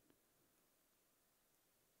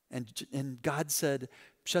 And God said,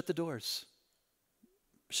 shut the doors.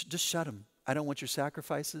 Just shut them. I don't want your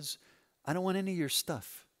sacrifices. I don't want any of your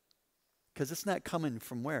stuff. Because it's not coming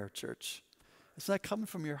from where, church? It's not coming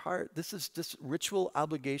from your heart. This is just ritual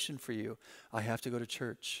obligation for you. I have to go to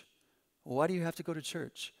church. Well, why do you have to go to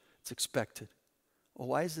church? It's expected. Well,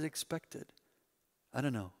 why is it expected? I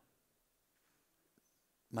don't know.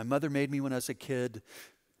 My mother made me when I was a kid.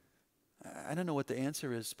 I don't know what the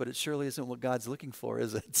answer is, but it surely isn't what God's looking for,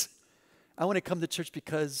 is it? I want to come to church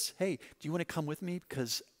because, hey, do you want to come with me?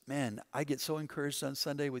 Because, man, I get so encouraged on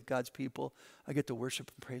Sunday with God's people. I get to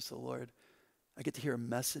worship and praise the Lord. I get to hear a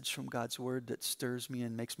message from God's word that stirs me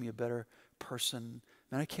and makes me a better person.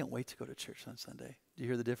 Man, I can't wait to go to church on Sunday. Do you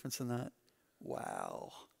hear the difference in that?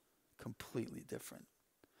 Wow. Completely different.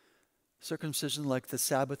 Circumcision, like the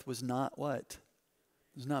Sabbath, was not what?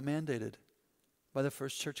 It was not mandated by the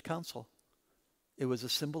first church council. It was a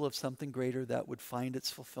symbol of something greater that would find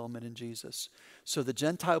its fulfillment in Jesus. So the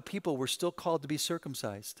Gentile people were still called to be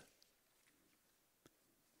circumcised.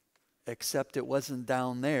 Except it wasn't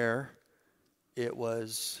down there. It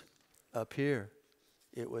was up here.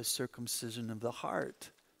 It was circumcision of the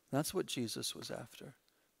heart. That's what Jesus was after.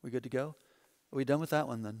 We good to go? Are we done with that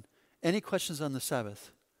one then? Any questions on the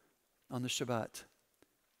Sabbath? On the Shabbat?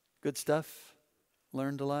 Good stuff?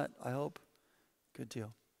 Learned a lot, I hope? Good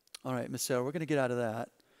deal. All right, Miss Sarah, we're going to get out of that.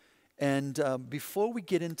 And before we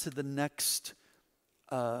get into the next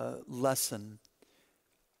lesson,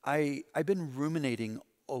 I've been ruminating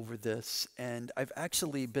over this, and I've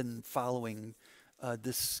actually been following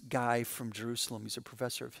this guy from Jerusalem. He's a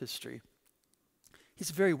professor of history. He's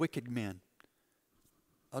a very wicked man.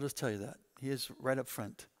 I'll just tell you that. He is right up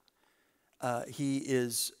front. He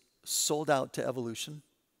is sold out to evolution.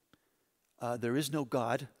 There is no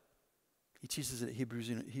God. He teaches at Hebrew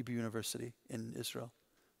University in Israel.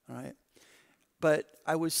 All right. But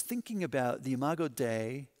I was thinking about the Imago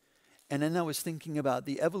Dei, and then I was thinking about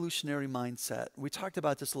the evolutionary mindset. We talked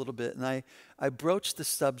about this a little bit, and I broached the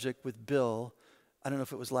subject with Bill. I don't know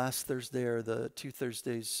if it was last Thursday or the 2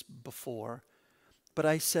 Thursdays before. But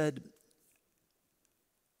I said,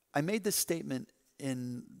 I made this statement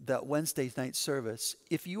in that Wednesday night service.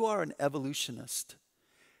 If you are an evolutionist,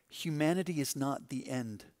 humanity is not the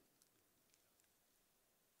end.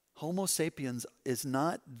 Homo sapiens is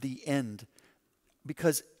not the end,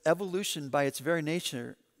 because evolution by its very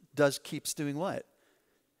nature keeps doing what?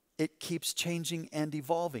 It keeps changing and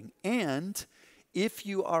evolving. And if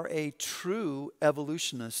you are a true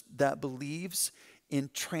evolutionist that believes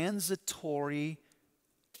in transitory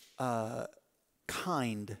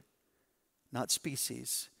kind, not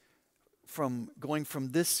species, from going from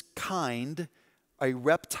this kind, a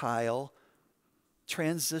reptile,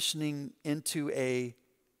 transitioning into a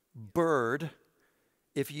bird,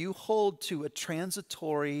 if you hold to a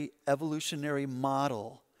transitory evolutionary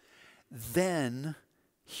model, then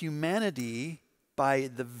humanity, by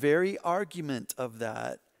the very argument of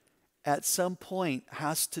that, at some point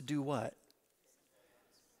has to do what?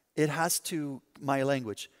 It has to, my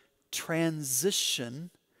language, transition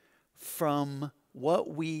from what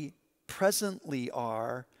we presently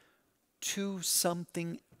are to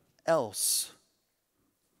something else.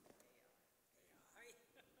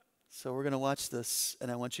 So we're going to watch this, and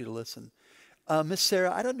I want you to listen. Miss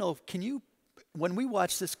Sarah, I don't know, when we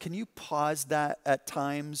watch this, can you pause that at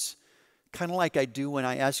times? Kind of like I do when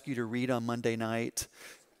I ask you to read on Monday night.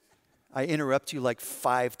 I interrupt you like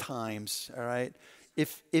 5 times, all right?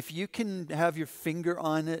 If you can have your finger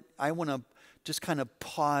on it, I want to just kind of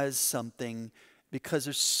pause something, because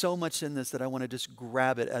there's so much in this that I want to just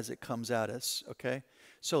grab it as it comes at us, okay?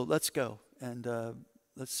 So let's go, and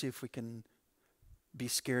let's see if we can be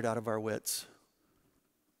scared out of our wits.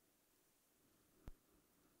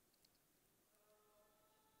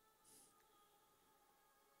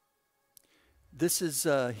 This is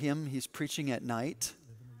him. He's preaching at night.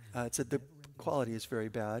 The quality is very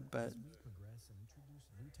bad, but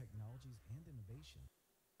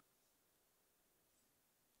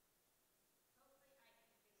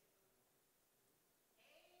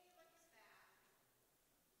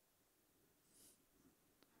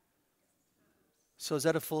so is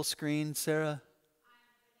that a full screen, Sarah?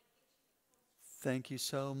 Thank you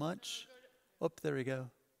so much. Oh, there we go.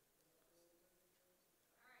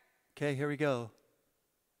 Okay, here we go.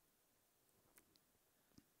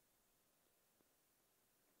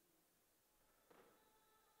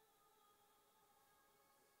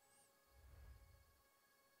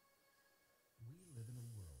 We live in a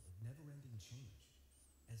world of never-ending change.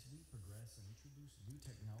 As we progress and introduce new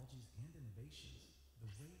technologies and innovations, the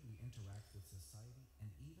way we interact with society and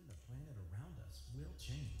even the planet around us will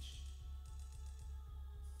change.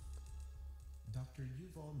 Dr.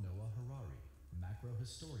 Yuval Noah Harari,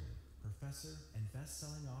 macro-historian, professor, and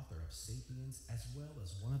best-selling author of *Sapiens*, as well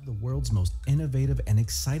as one of the world's most innovative and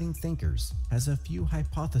exciting thinkers, has a few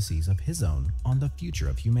hypotheses of his own on the future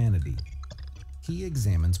of humanity. He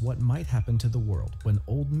examines what might happen to the world when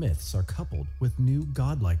old myths are coupled with new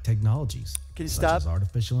godlike technologies, Can you such stop? as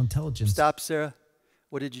artificial intelligence. Stop, Sarah.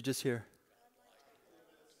 What did you just hear?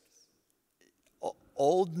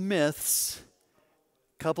 old myths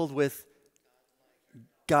coupled with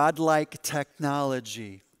godlike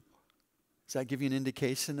technology. Does that give you an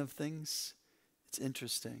indication of things? It's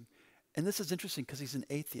interesting. And this is interesting because he's an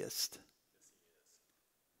atheist.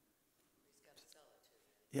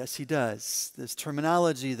 Yes, he does. There's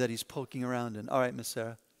terminology that he's poking around in. All right, Miss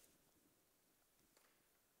Sarah.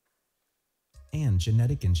 And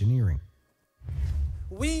genetic engineering.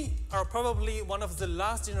 We are probably one of the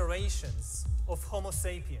last generations of Homo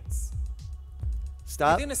sapiens.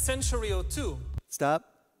 Stop. Within a century or two, Stop.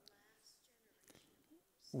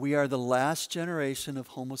 We are the last generation of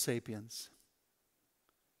Homo sapiens.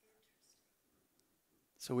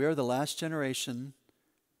 So we are the last generation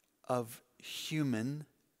of human,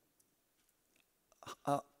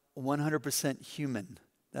 100% human.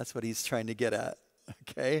 That's what he's trying to get at.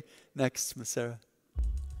 Okay? Next, Ms. Sarah.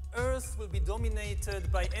 Earth will be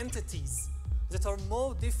dominated by entities that are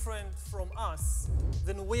more different from us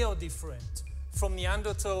than we are different from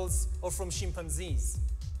Neanderthals or from chimpanzees.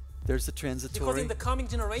 There's the Because transitory. in the coming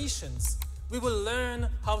generations, we will learn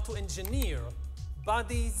how to engineer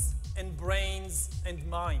bodies and brains and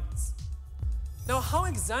minds. Now, how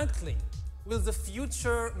exactly will the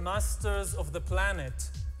future masters of the planet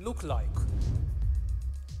look like?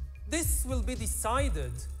 This will be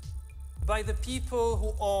decided by the people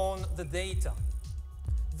who own the data.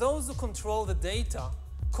 Those who control the data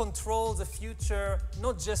control the future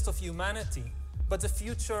not just of humanity, but the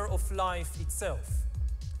future of life itself.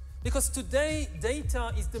 Because today,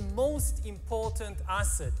 data is the most important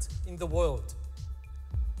asset in the world.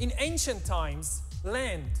 In ancient times,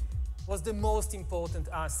 land was the most important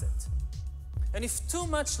asset. And if too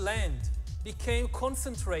much land became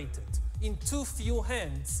concentrated in too few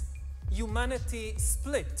hands, humanity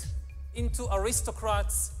split into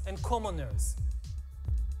aristocrats and commoners.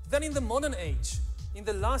 Then in the modern age, in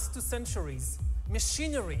the last 2 centuries,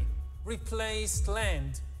 machinery replaced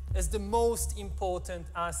land as the most important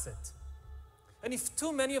asset. And if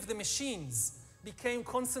too many of the machines became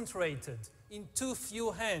concentrated in too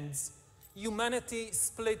few hands, humanity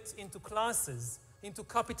split into classes, into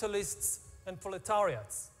capitalists and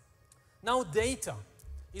proletariats. Now data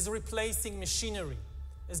is replacing machinery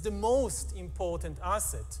as the most important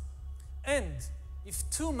asset. And if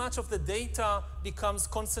too much of the data becomes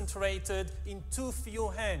concentrated in too few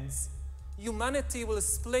hands, humanity will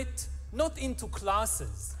split not into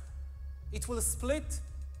classes, it will split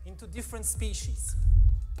into different species.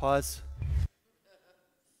 Pause.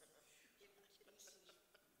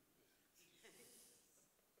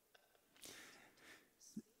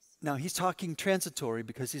 Now, he's talking transitory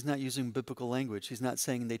because he's not using biblical language. He's not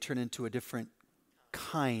saying they turn into a different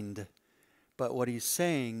kind. But what he's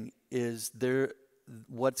saying is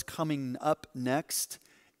what's coming up next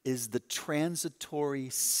is the transitory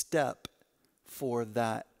step for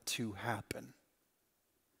that to happen.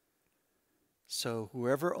 So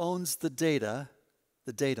whoever owns the data,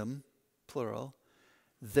 the datum, plural,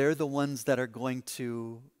 they're the ones that are going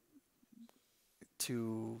to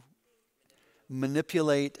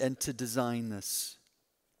manipulate and to design this.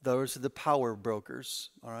 Those are the power brokers,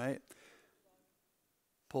 all right?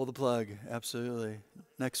 Pull the plug, absolutely.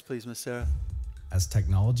 Next, please, Miss Sarah. As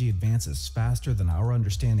technology advances faster than our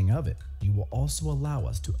understanding of it, you will also allow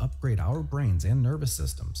us to upgrade our brains and nervous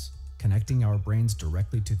systems. Connecting our brains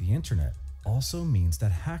directly to the internet also means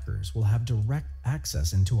that hackers will have direct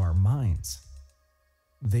access into our minds.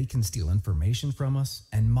 They can steal information from us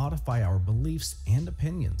and modify our beliefs and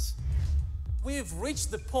opinions. We've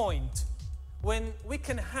reached the point when we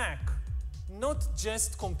can hack not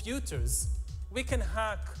just computers, we can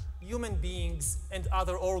hack human beings and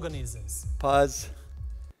other organisms. Pause.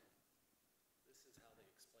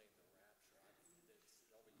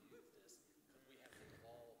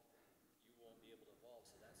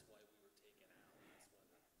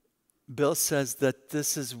 Bill says that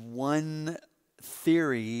this is one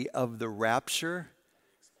theory of the rapture.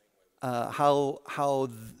 How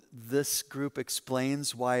this group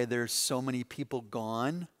explains why there's so many people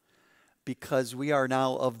gone, because we are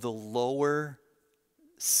now of the lower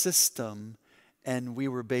system and we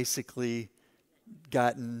were basically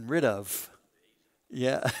gotten rid of.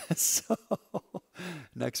 Yeah, so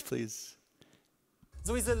next please.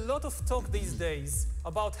 There is a lot of talk these days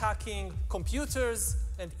about hacking computers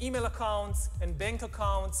and email accounts and bank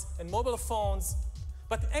accounts and mobile phones,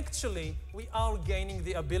 but actually we are gaining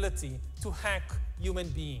the ability to hack human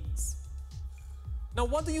beings. Now,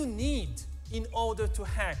 what do you need in order to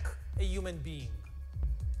hack a human being?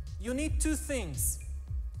 You need 2 things.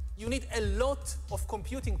 You need a lot of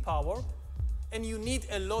computing power, and you need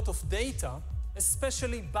a lot of data,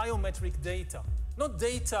 especially biometric data. Not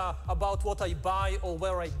data about what I buy or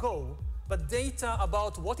where I go, but data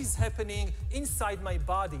about what is happening inside my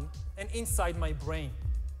body and inside my brain.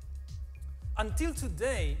 Until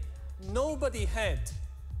today, nobody had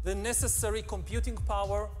the necessary computing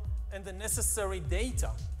power and the necessary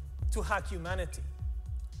data to hack humanity.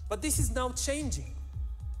 But this is now changing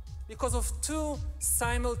because of two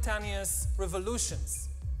simultaneous revolutions.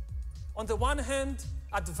 On the one hand,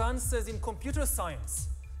 advances in computer science,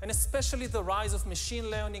 and especially the rise of machine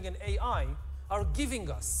learning and AI, are giving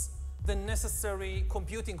us the necessary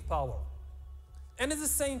computing power. And at the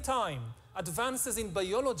same time, advances in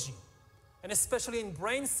biology, and especially in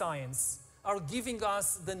brain science, are giving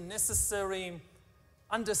us the necessary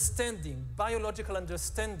understanding, biological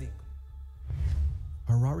understanding.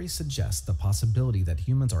 Harari suggests the possibility that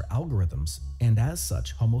humans are algorithms, and as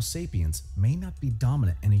such, Homo sapiens may not be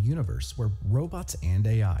dominant in a universe where robots and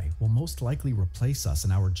AI will most likely replace us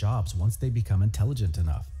in our jobs once they become intelligent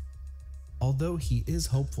enough. Although he is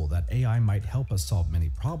hopeful that AI might help us solve many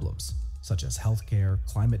problems, such as healthcare,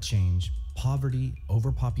 climate change, poverty,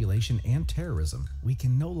 overpopulation, and terrorism, we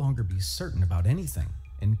can no longer be certain about anything,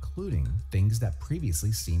 including things that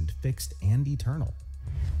previously seemed fixed and eternal.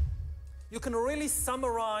 You can really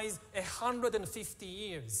summarize 150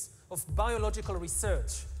 years of biological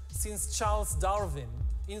research since Charles Darwin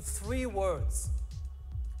in 3 words.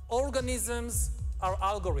 Organisms are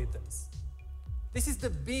algorithms. This is the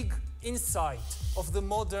big insight of the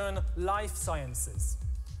modern life sciences,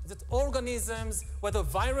 that organisms, whether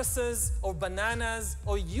viruses or bananas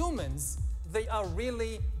or humans, they are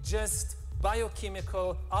really just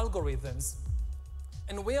biochemical algorithms.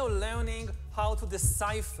 And we are learning how to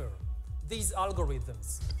decipher these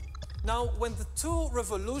algorithms. Now, when the two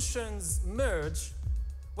revolutions merge,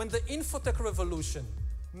 when the infotech revolution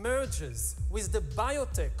merges with the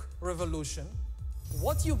biotech revolution,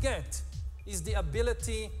 what you get is the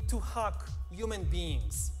ability to hack human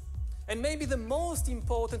beings. And maybe the most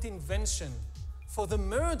important invention for the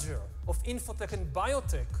merger of infotech and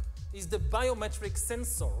biotech is the biometric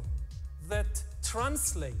sensor that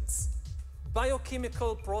translates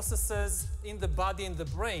biochemical processes in the body and the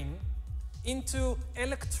brain into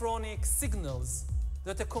electronic signals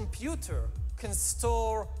that a computer can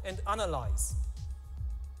store and analyze.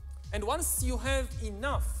 And once you have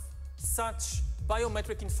enough such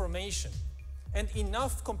biometric information and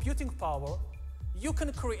enough computing power, you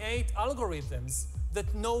can create algorithms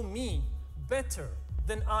that know me better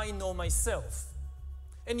than I know myself.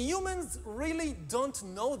 And humans really don't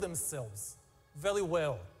know themselves very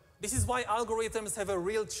well. This is why algorithms have a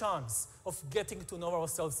real chance of getting to know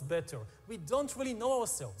ourselves better. We don't really know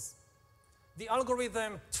ourselves. The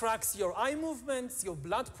algorithm tracks your eye movements, your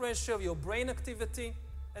blood pressure, your brain activity,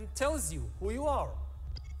 and tells you who you are.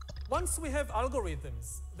 Once we have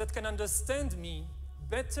algorithms that can understand me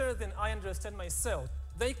better than I understand myself,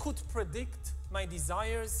 they could predict my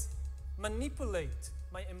desires, manipulate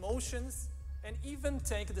my emotions, and even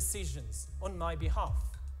take decisions on my behalf.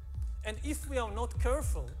 And if we are not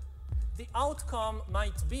careful, the outcome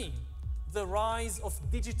might be the rise of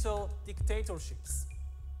digital dictatorships.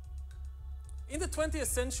 In the 20th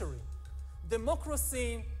century,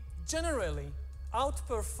 democracy generally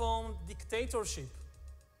outperformed dictatorship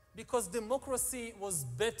because democracy was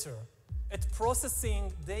better at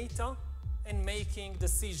processing data and making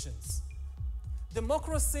decisions.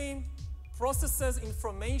 Democracy processes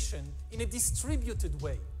information in a distributed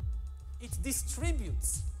way. It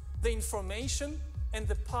distributes the information and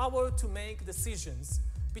the power to make decisions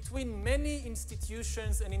between many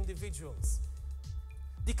institutions and individuals.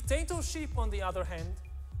 Dictatorship, on the other hand,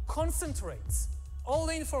 concentrates all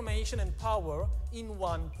the information and power in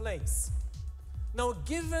one place. Now,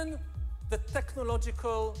 given the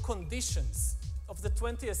technological conditions of the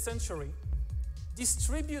 20th century,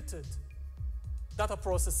 distributed data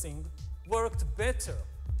processing worked better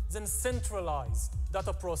than centralized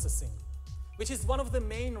data processing, which is one of the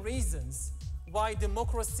main reasons why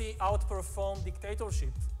democracy outperformed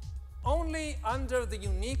dictatorship only under the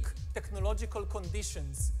unique technological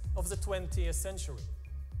conditions of the 20th century.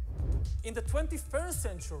 In the 21st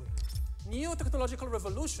century, new technological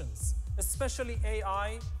revolutions, especially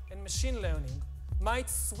AI and machine learning, might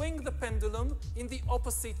swing the pendulum in the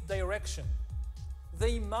opposite direction.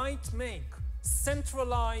 They might make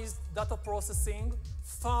centralized data processing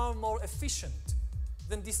far more efficient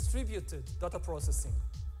than distributed data processing.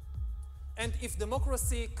 And if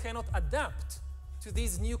democracy cannot adapt to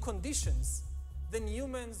these new conditions, then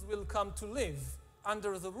humans will come to live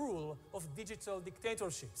under the rule of digital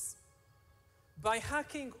dictatorships. By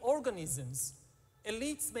hacking organisms,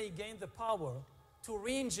 elites may gain the power to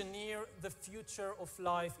re-engineer the future of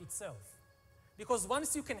life itself. Because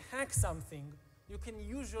once you can hack something, you can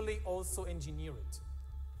usually also engineer it.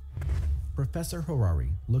 Professor Harari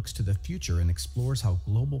looks to the future and explores how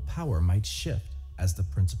global power might shift as the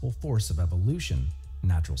principal force of evolution,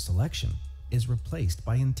 natural selection, is replaced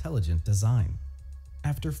by intelligent design.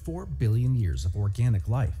 After 4 billion years of organic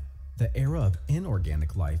life, the era of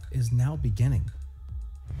inorganic life is now beginning.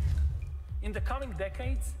 In the coming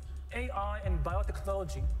decades, AI and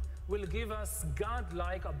biotechnology will give us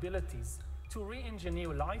godlike abilities to re-engineer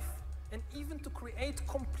life and even to create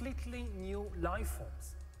completely new life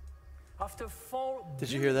forms. After 4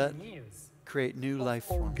 Did you hear that? billion years Create new of life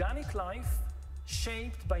form. organic life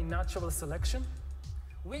shaped by natural selection,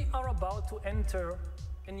 we are about to enter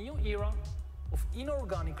a new era of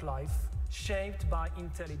inorganic life shaped by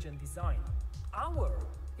intelligent design. Our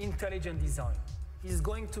intelligent design is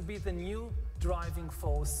going to be the new driving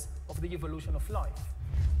force of the evolution of life.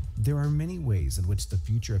 There are many ways in which the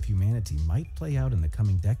future of humanity might play out in the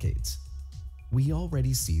coming decades. We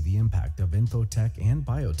already see the impact of infotech and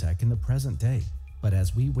biotech in the present day, but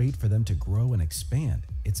as we wait for them to grow and expand,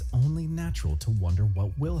 it's only natural to wonder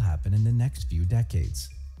what will happen in the next few decades.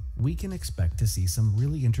 We can expect to see some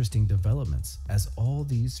really interesting developments as all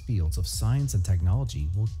these fields of science and technology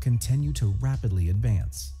will continue to rapidly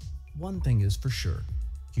advance. One thing is for sure,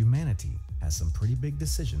 humanity has some pretty big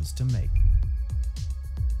decisions to make.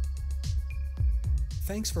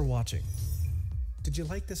 Thanks for watching. Did you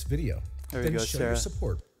like this video? There you Then go, show Sarah. your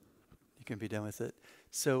support. You can be done with it.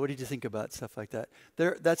 So what did you think about stuff like that?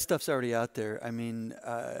 That stuff's already out there. I mean,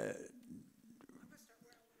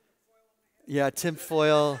 yeah, tin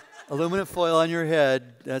foil, aluminum foil on your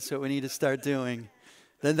head. That's what we need to start doing.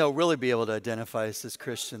 Then they'll really be able to identify us as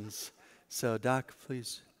Christians. So, Doc,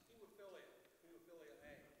 please.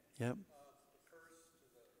 Yep.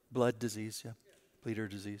 Blood disease, yeah. Bleeder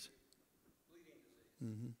disease.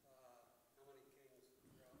 Mm-hmm.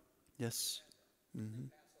 Yes. Mm-hmm.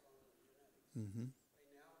 Mm-hmm.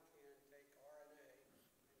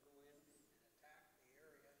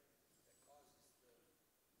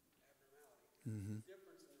 Mm-hmm.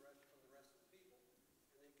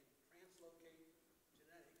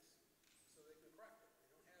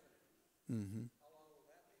 Mm-hmm.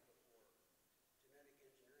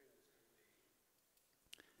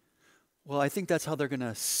 Well, I think that's how they're going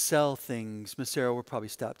to sell things. Miss Sarah, we'll probably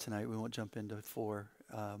stop tonight. We won't jump into 4.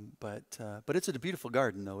 But it's a beautiful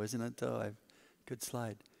garden, though, isn't it? Good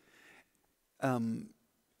slide.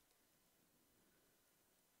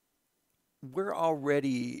 We're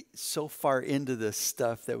already so far into this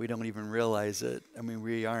stuff that we don't even realize it. I mean,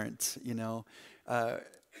 we aren't, you know.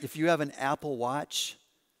 If you have an Apple Watch,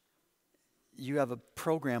 you have a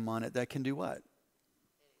program on it that can do what?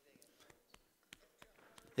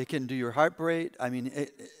 It can do your heart rate. I mean,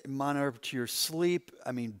 it monitor your sleep.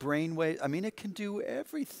 I mean, brain wave. I mean, it can do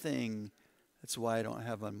everything. That's why I don't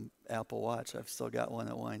have an Apple Watch. I've still got one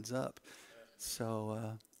that winds up.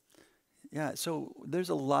 So, yeah, so there's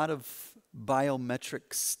a lot of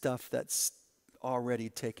biometric stuff that's already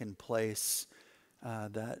taken place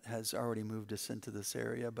that has already moved us into this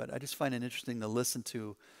area. But I just find it interesting to listen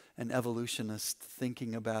to an evolutionist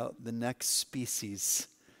thinking about the next species.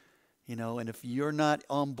 You know, and if you're not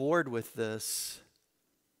on board with this,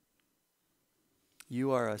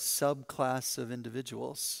 you are a subclass of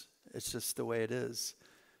individuals. It's just the way it is.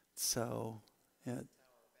 So, yeah.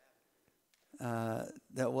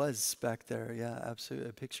 That was back there. Yeah, absolutely.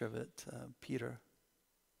 A picture of it. Peter.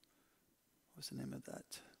 What's the name of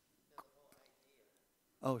that?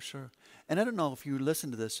 Oh, sure. And I don't know if you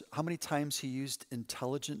listen to this, how many times he used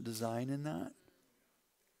intelligent design in that?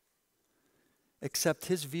 Except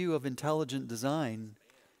his view of intelligent design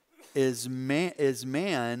is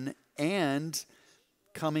man and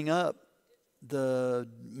coming up the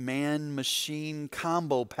man-machine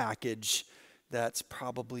combo package that's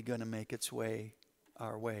probably going to make its way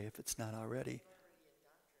our way if it's not already.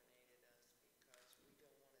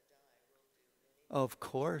 Of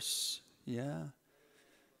course, yeah.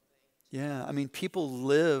 Yeah, I mean, people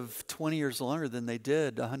live 20 years longer than they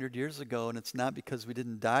did 100 years ago, and it's not because we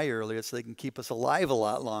didn't die earlier, so they can keep us alive a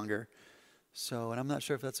lot longer. So, and I'm not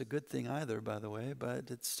sure if that's a good thing either, by the way,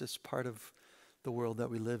 but it's just part of the world that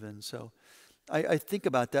we live in. So I think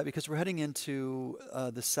about that because we're heading into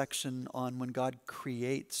the section on when God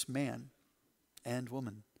creates man and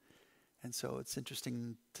woman. And so it's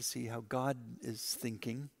interesting to see how God is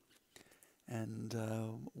thinking and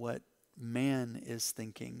what man is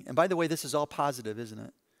thinking. And by the way, this is all positive, isn't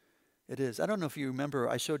it? It is. I don't know if you remember,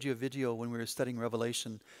 I showed you a video when we were studying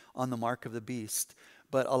Revelation on the mark of the beast.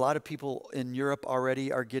 But a lot of people in Europe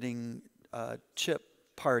already are getting chip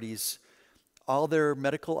parties All their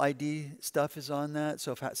medical ID stuff is on that.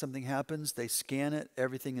 So if something happens, they scan it.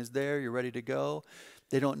 Everything is there. You're ready to go.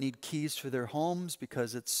 They don't need keys for their homes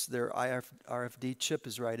because it's their RFD chip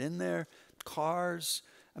is right in there. Cars.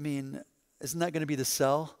 I mean, isn't that going to be the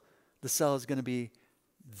sell? The sell is going to be,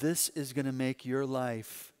 this is going to make your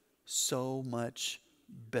life so much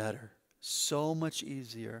better, so much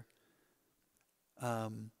easier.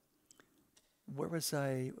 Where was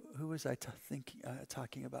I? Who was I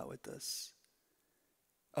talking about with this?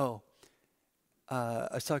 Oh, I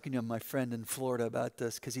was talking to my friend in Florida about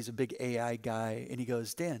this because he's a big AI guy, and he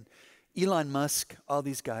goes, Dan, Elon Musk, all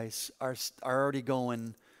these guys are already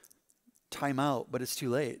going time out, but it's too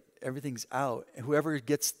late. Everything's out. Whoever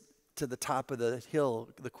gets to the top of the hill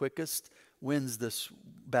the quickest wins this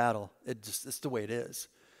battle. It's the way it is.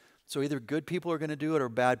 So either good people are going to do it or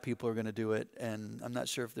bad people are going to do it. And I'm not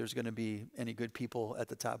sure if there's going to be any good people at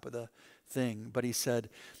the top of the thing. But he said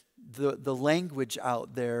the language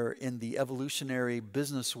out there in the evolutionary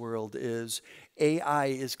business world is AI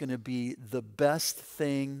is going to be the best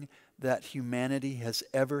thing that humanity has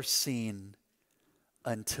ever seen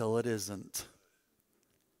until it isn't.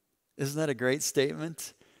 Isn't that a great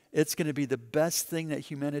statement? It's going to be the best thing that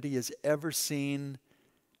humanity has ever seen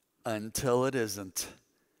until it isn't.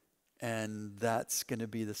 And that's going to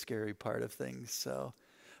be the scary part of things. So,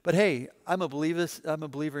 but hey, I'm a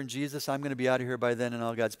believer in Jesus. I'm going to be out of here by then, and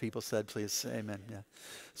all God's people said, please, amen. Yeah.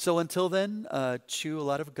 So until then, chew a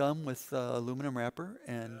lot of gum with aluminum wrapper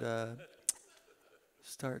and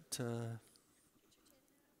start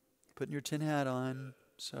putting your tin hat on.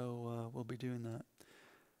 So we'll be doing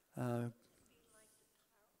that.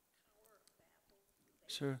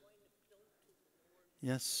 Sure.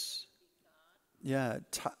 Yes. Yeah.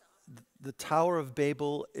 The Tower of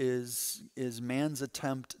Babel is man's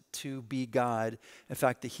attempt to be God. In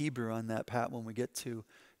fact, the Hebrew on that, Pat, when we get to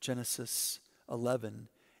Genesis 11,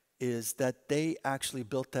 is that they actually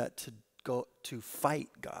built that to fight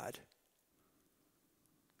God.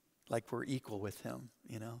 Like we're equal with him,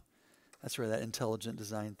 you know. That's where that intelligent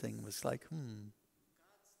design thing was like,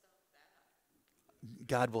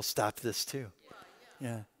 God will stop this too.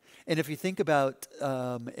 Yeah. And if you think about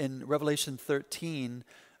in Revelation 13,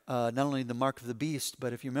 not only the mark of the beast,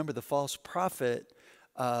 but if you remember, the false prophet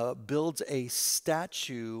builds a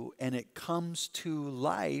statue and it comes to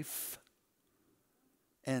life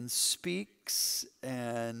and speaks,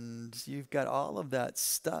 and you've got all of that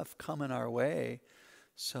stuff coming our way.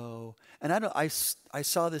 So, and I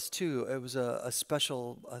saw this too. It was a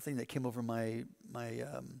special thing that came over my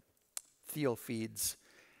Theo feeds.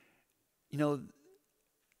 You know,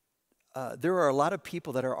 there are a lot of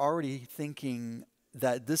people that are already thinking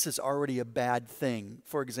that this is already a bad thing.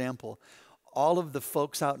 For example, all of the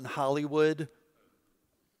folks out in Hollywood,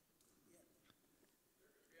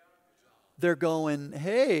 they're going,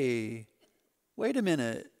 hey, wait a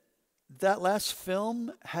minute. That last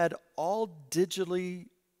film had all digitally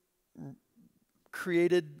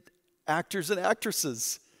created actors and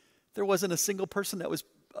actresses. There wasn't a single person that was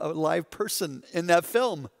a live person in that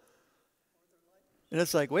film. And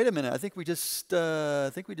it's like, wait a minute, I think we just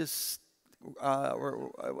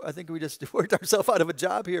worked ourselves out of a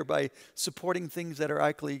job here by supporting things that are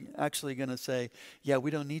actually going to say, yeah, we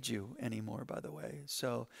don't need you anymore, by the way.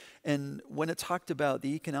 So, and when it talked about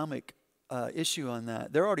the economic issue on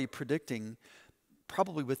that, they're already predicting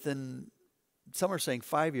probably within, some are saying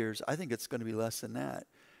 5 years, I think it's going to be less than that.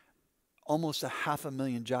 Almost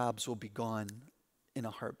 500,000 jobs will be gone in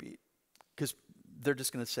a heartbeat because they're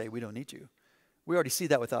just going to say, we don't need you. We already see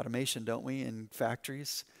that with automation, don't we, in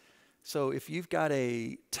factories? So if you've got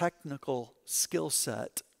a technical skill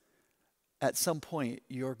set, at some point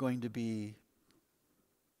you're going to be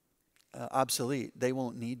obsolete. They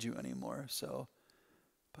won't need you anymore. So,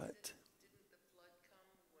 but didn't the flood come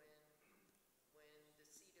when the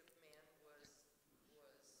seed of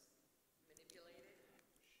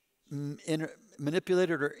man was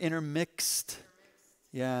manipulated or intermixed?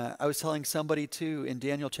 Yeah, I was telling somebody too in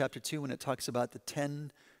Daniel chapter 2 when it talks about the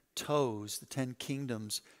 10 toes, the 10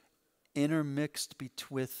 kingdoms, intermixed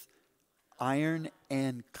with iron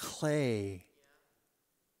and clay.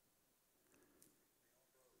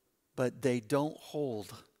 But they don't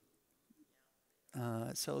hold.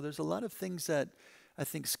 So there's a lot of things that I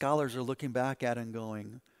think scholars are looking back at and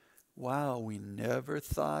going, wow, we never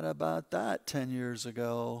thought about that 10 years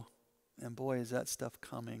ago. And boy, is that stuff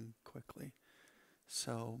coming quickly.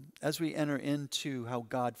 So as we enter into how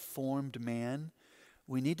God formed man,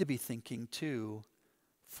 we need to be thinking too,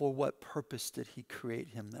 for what purpose did he create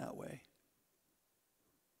him that way?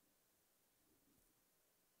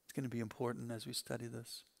 It's going to be important as we study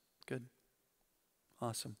this. Good.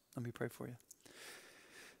 Awesome. Let me pray for you.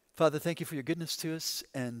 Father, thank you for your goodness to us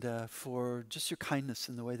and for just your kindness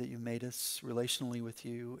in the way that you made us relationally with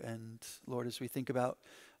you. And Lord, as we think about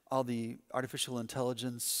all the artificial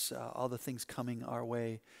intelligence, all the things coming our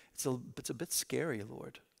way, it's a bit scary,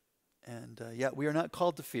 Lord. And yet we are not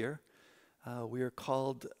called to fear. We are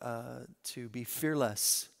called to be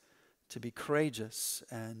fearless, to be courageous,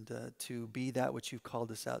 and to be that which you've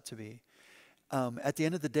called us out to be. At the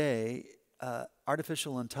end of the day,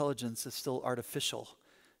 artificial intelligence is still artificial.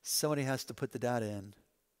 Somebody has to put the data in.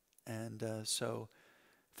 And so,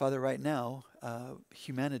 Father, right now,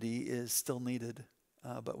 humanity is still needed,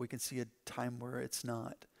 but we can see a time where it's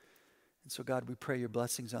not. And so, God, we pray your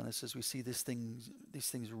blessings on us as we see these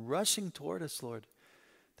things rushing toward us, Lord,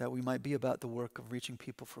 that we might be about the work of reaching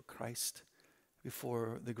people for Christ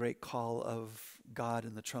before the great call of God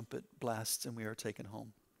and the trumpet blasts and we are taken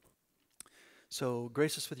home. So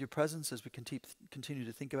grace us with your presence as we continue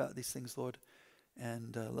to think about these things, Lord.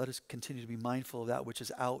 And let us continue to be mindful of that which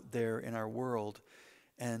is out there in our world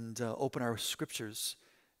and open our scriptures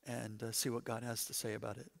and see what God has to say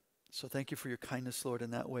about it. So thank you for your kindness, Lord,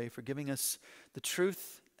 in that way, for giving us the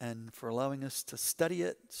truth and for allowing us to study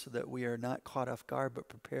it so that we are not caught off guard but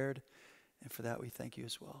prepared. And for that we thank you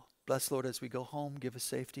as well. Bless, Lord, as we go home. Give us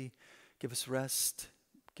safety. Give us rest.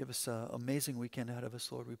 Give us an amazing weekend ahead of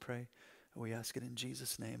us, Lord, we pray. And we ask it in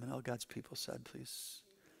Jesus' name. And all God's people said, please.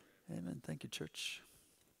 Amen. Thank you, church.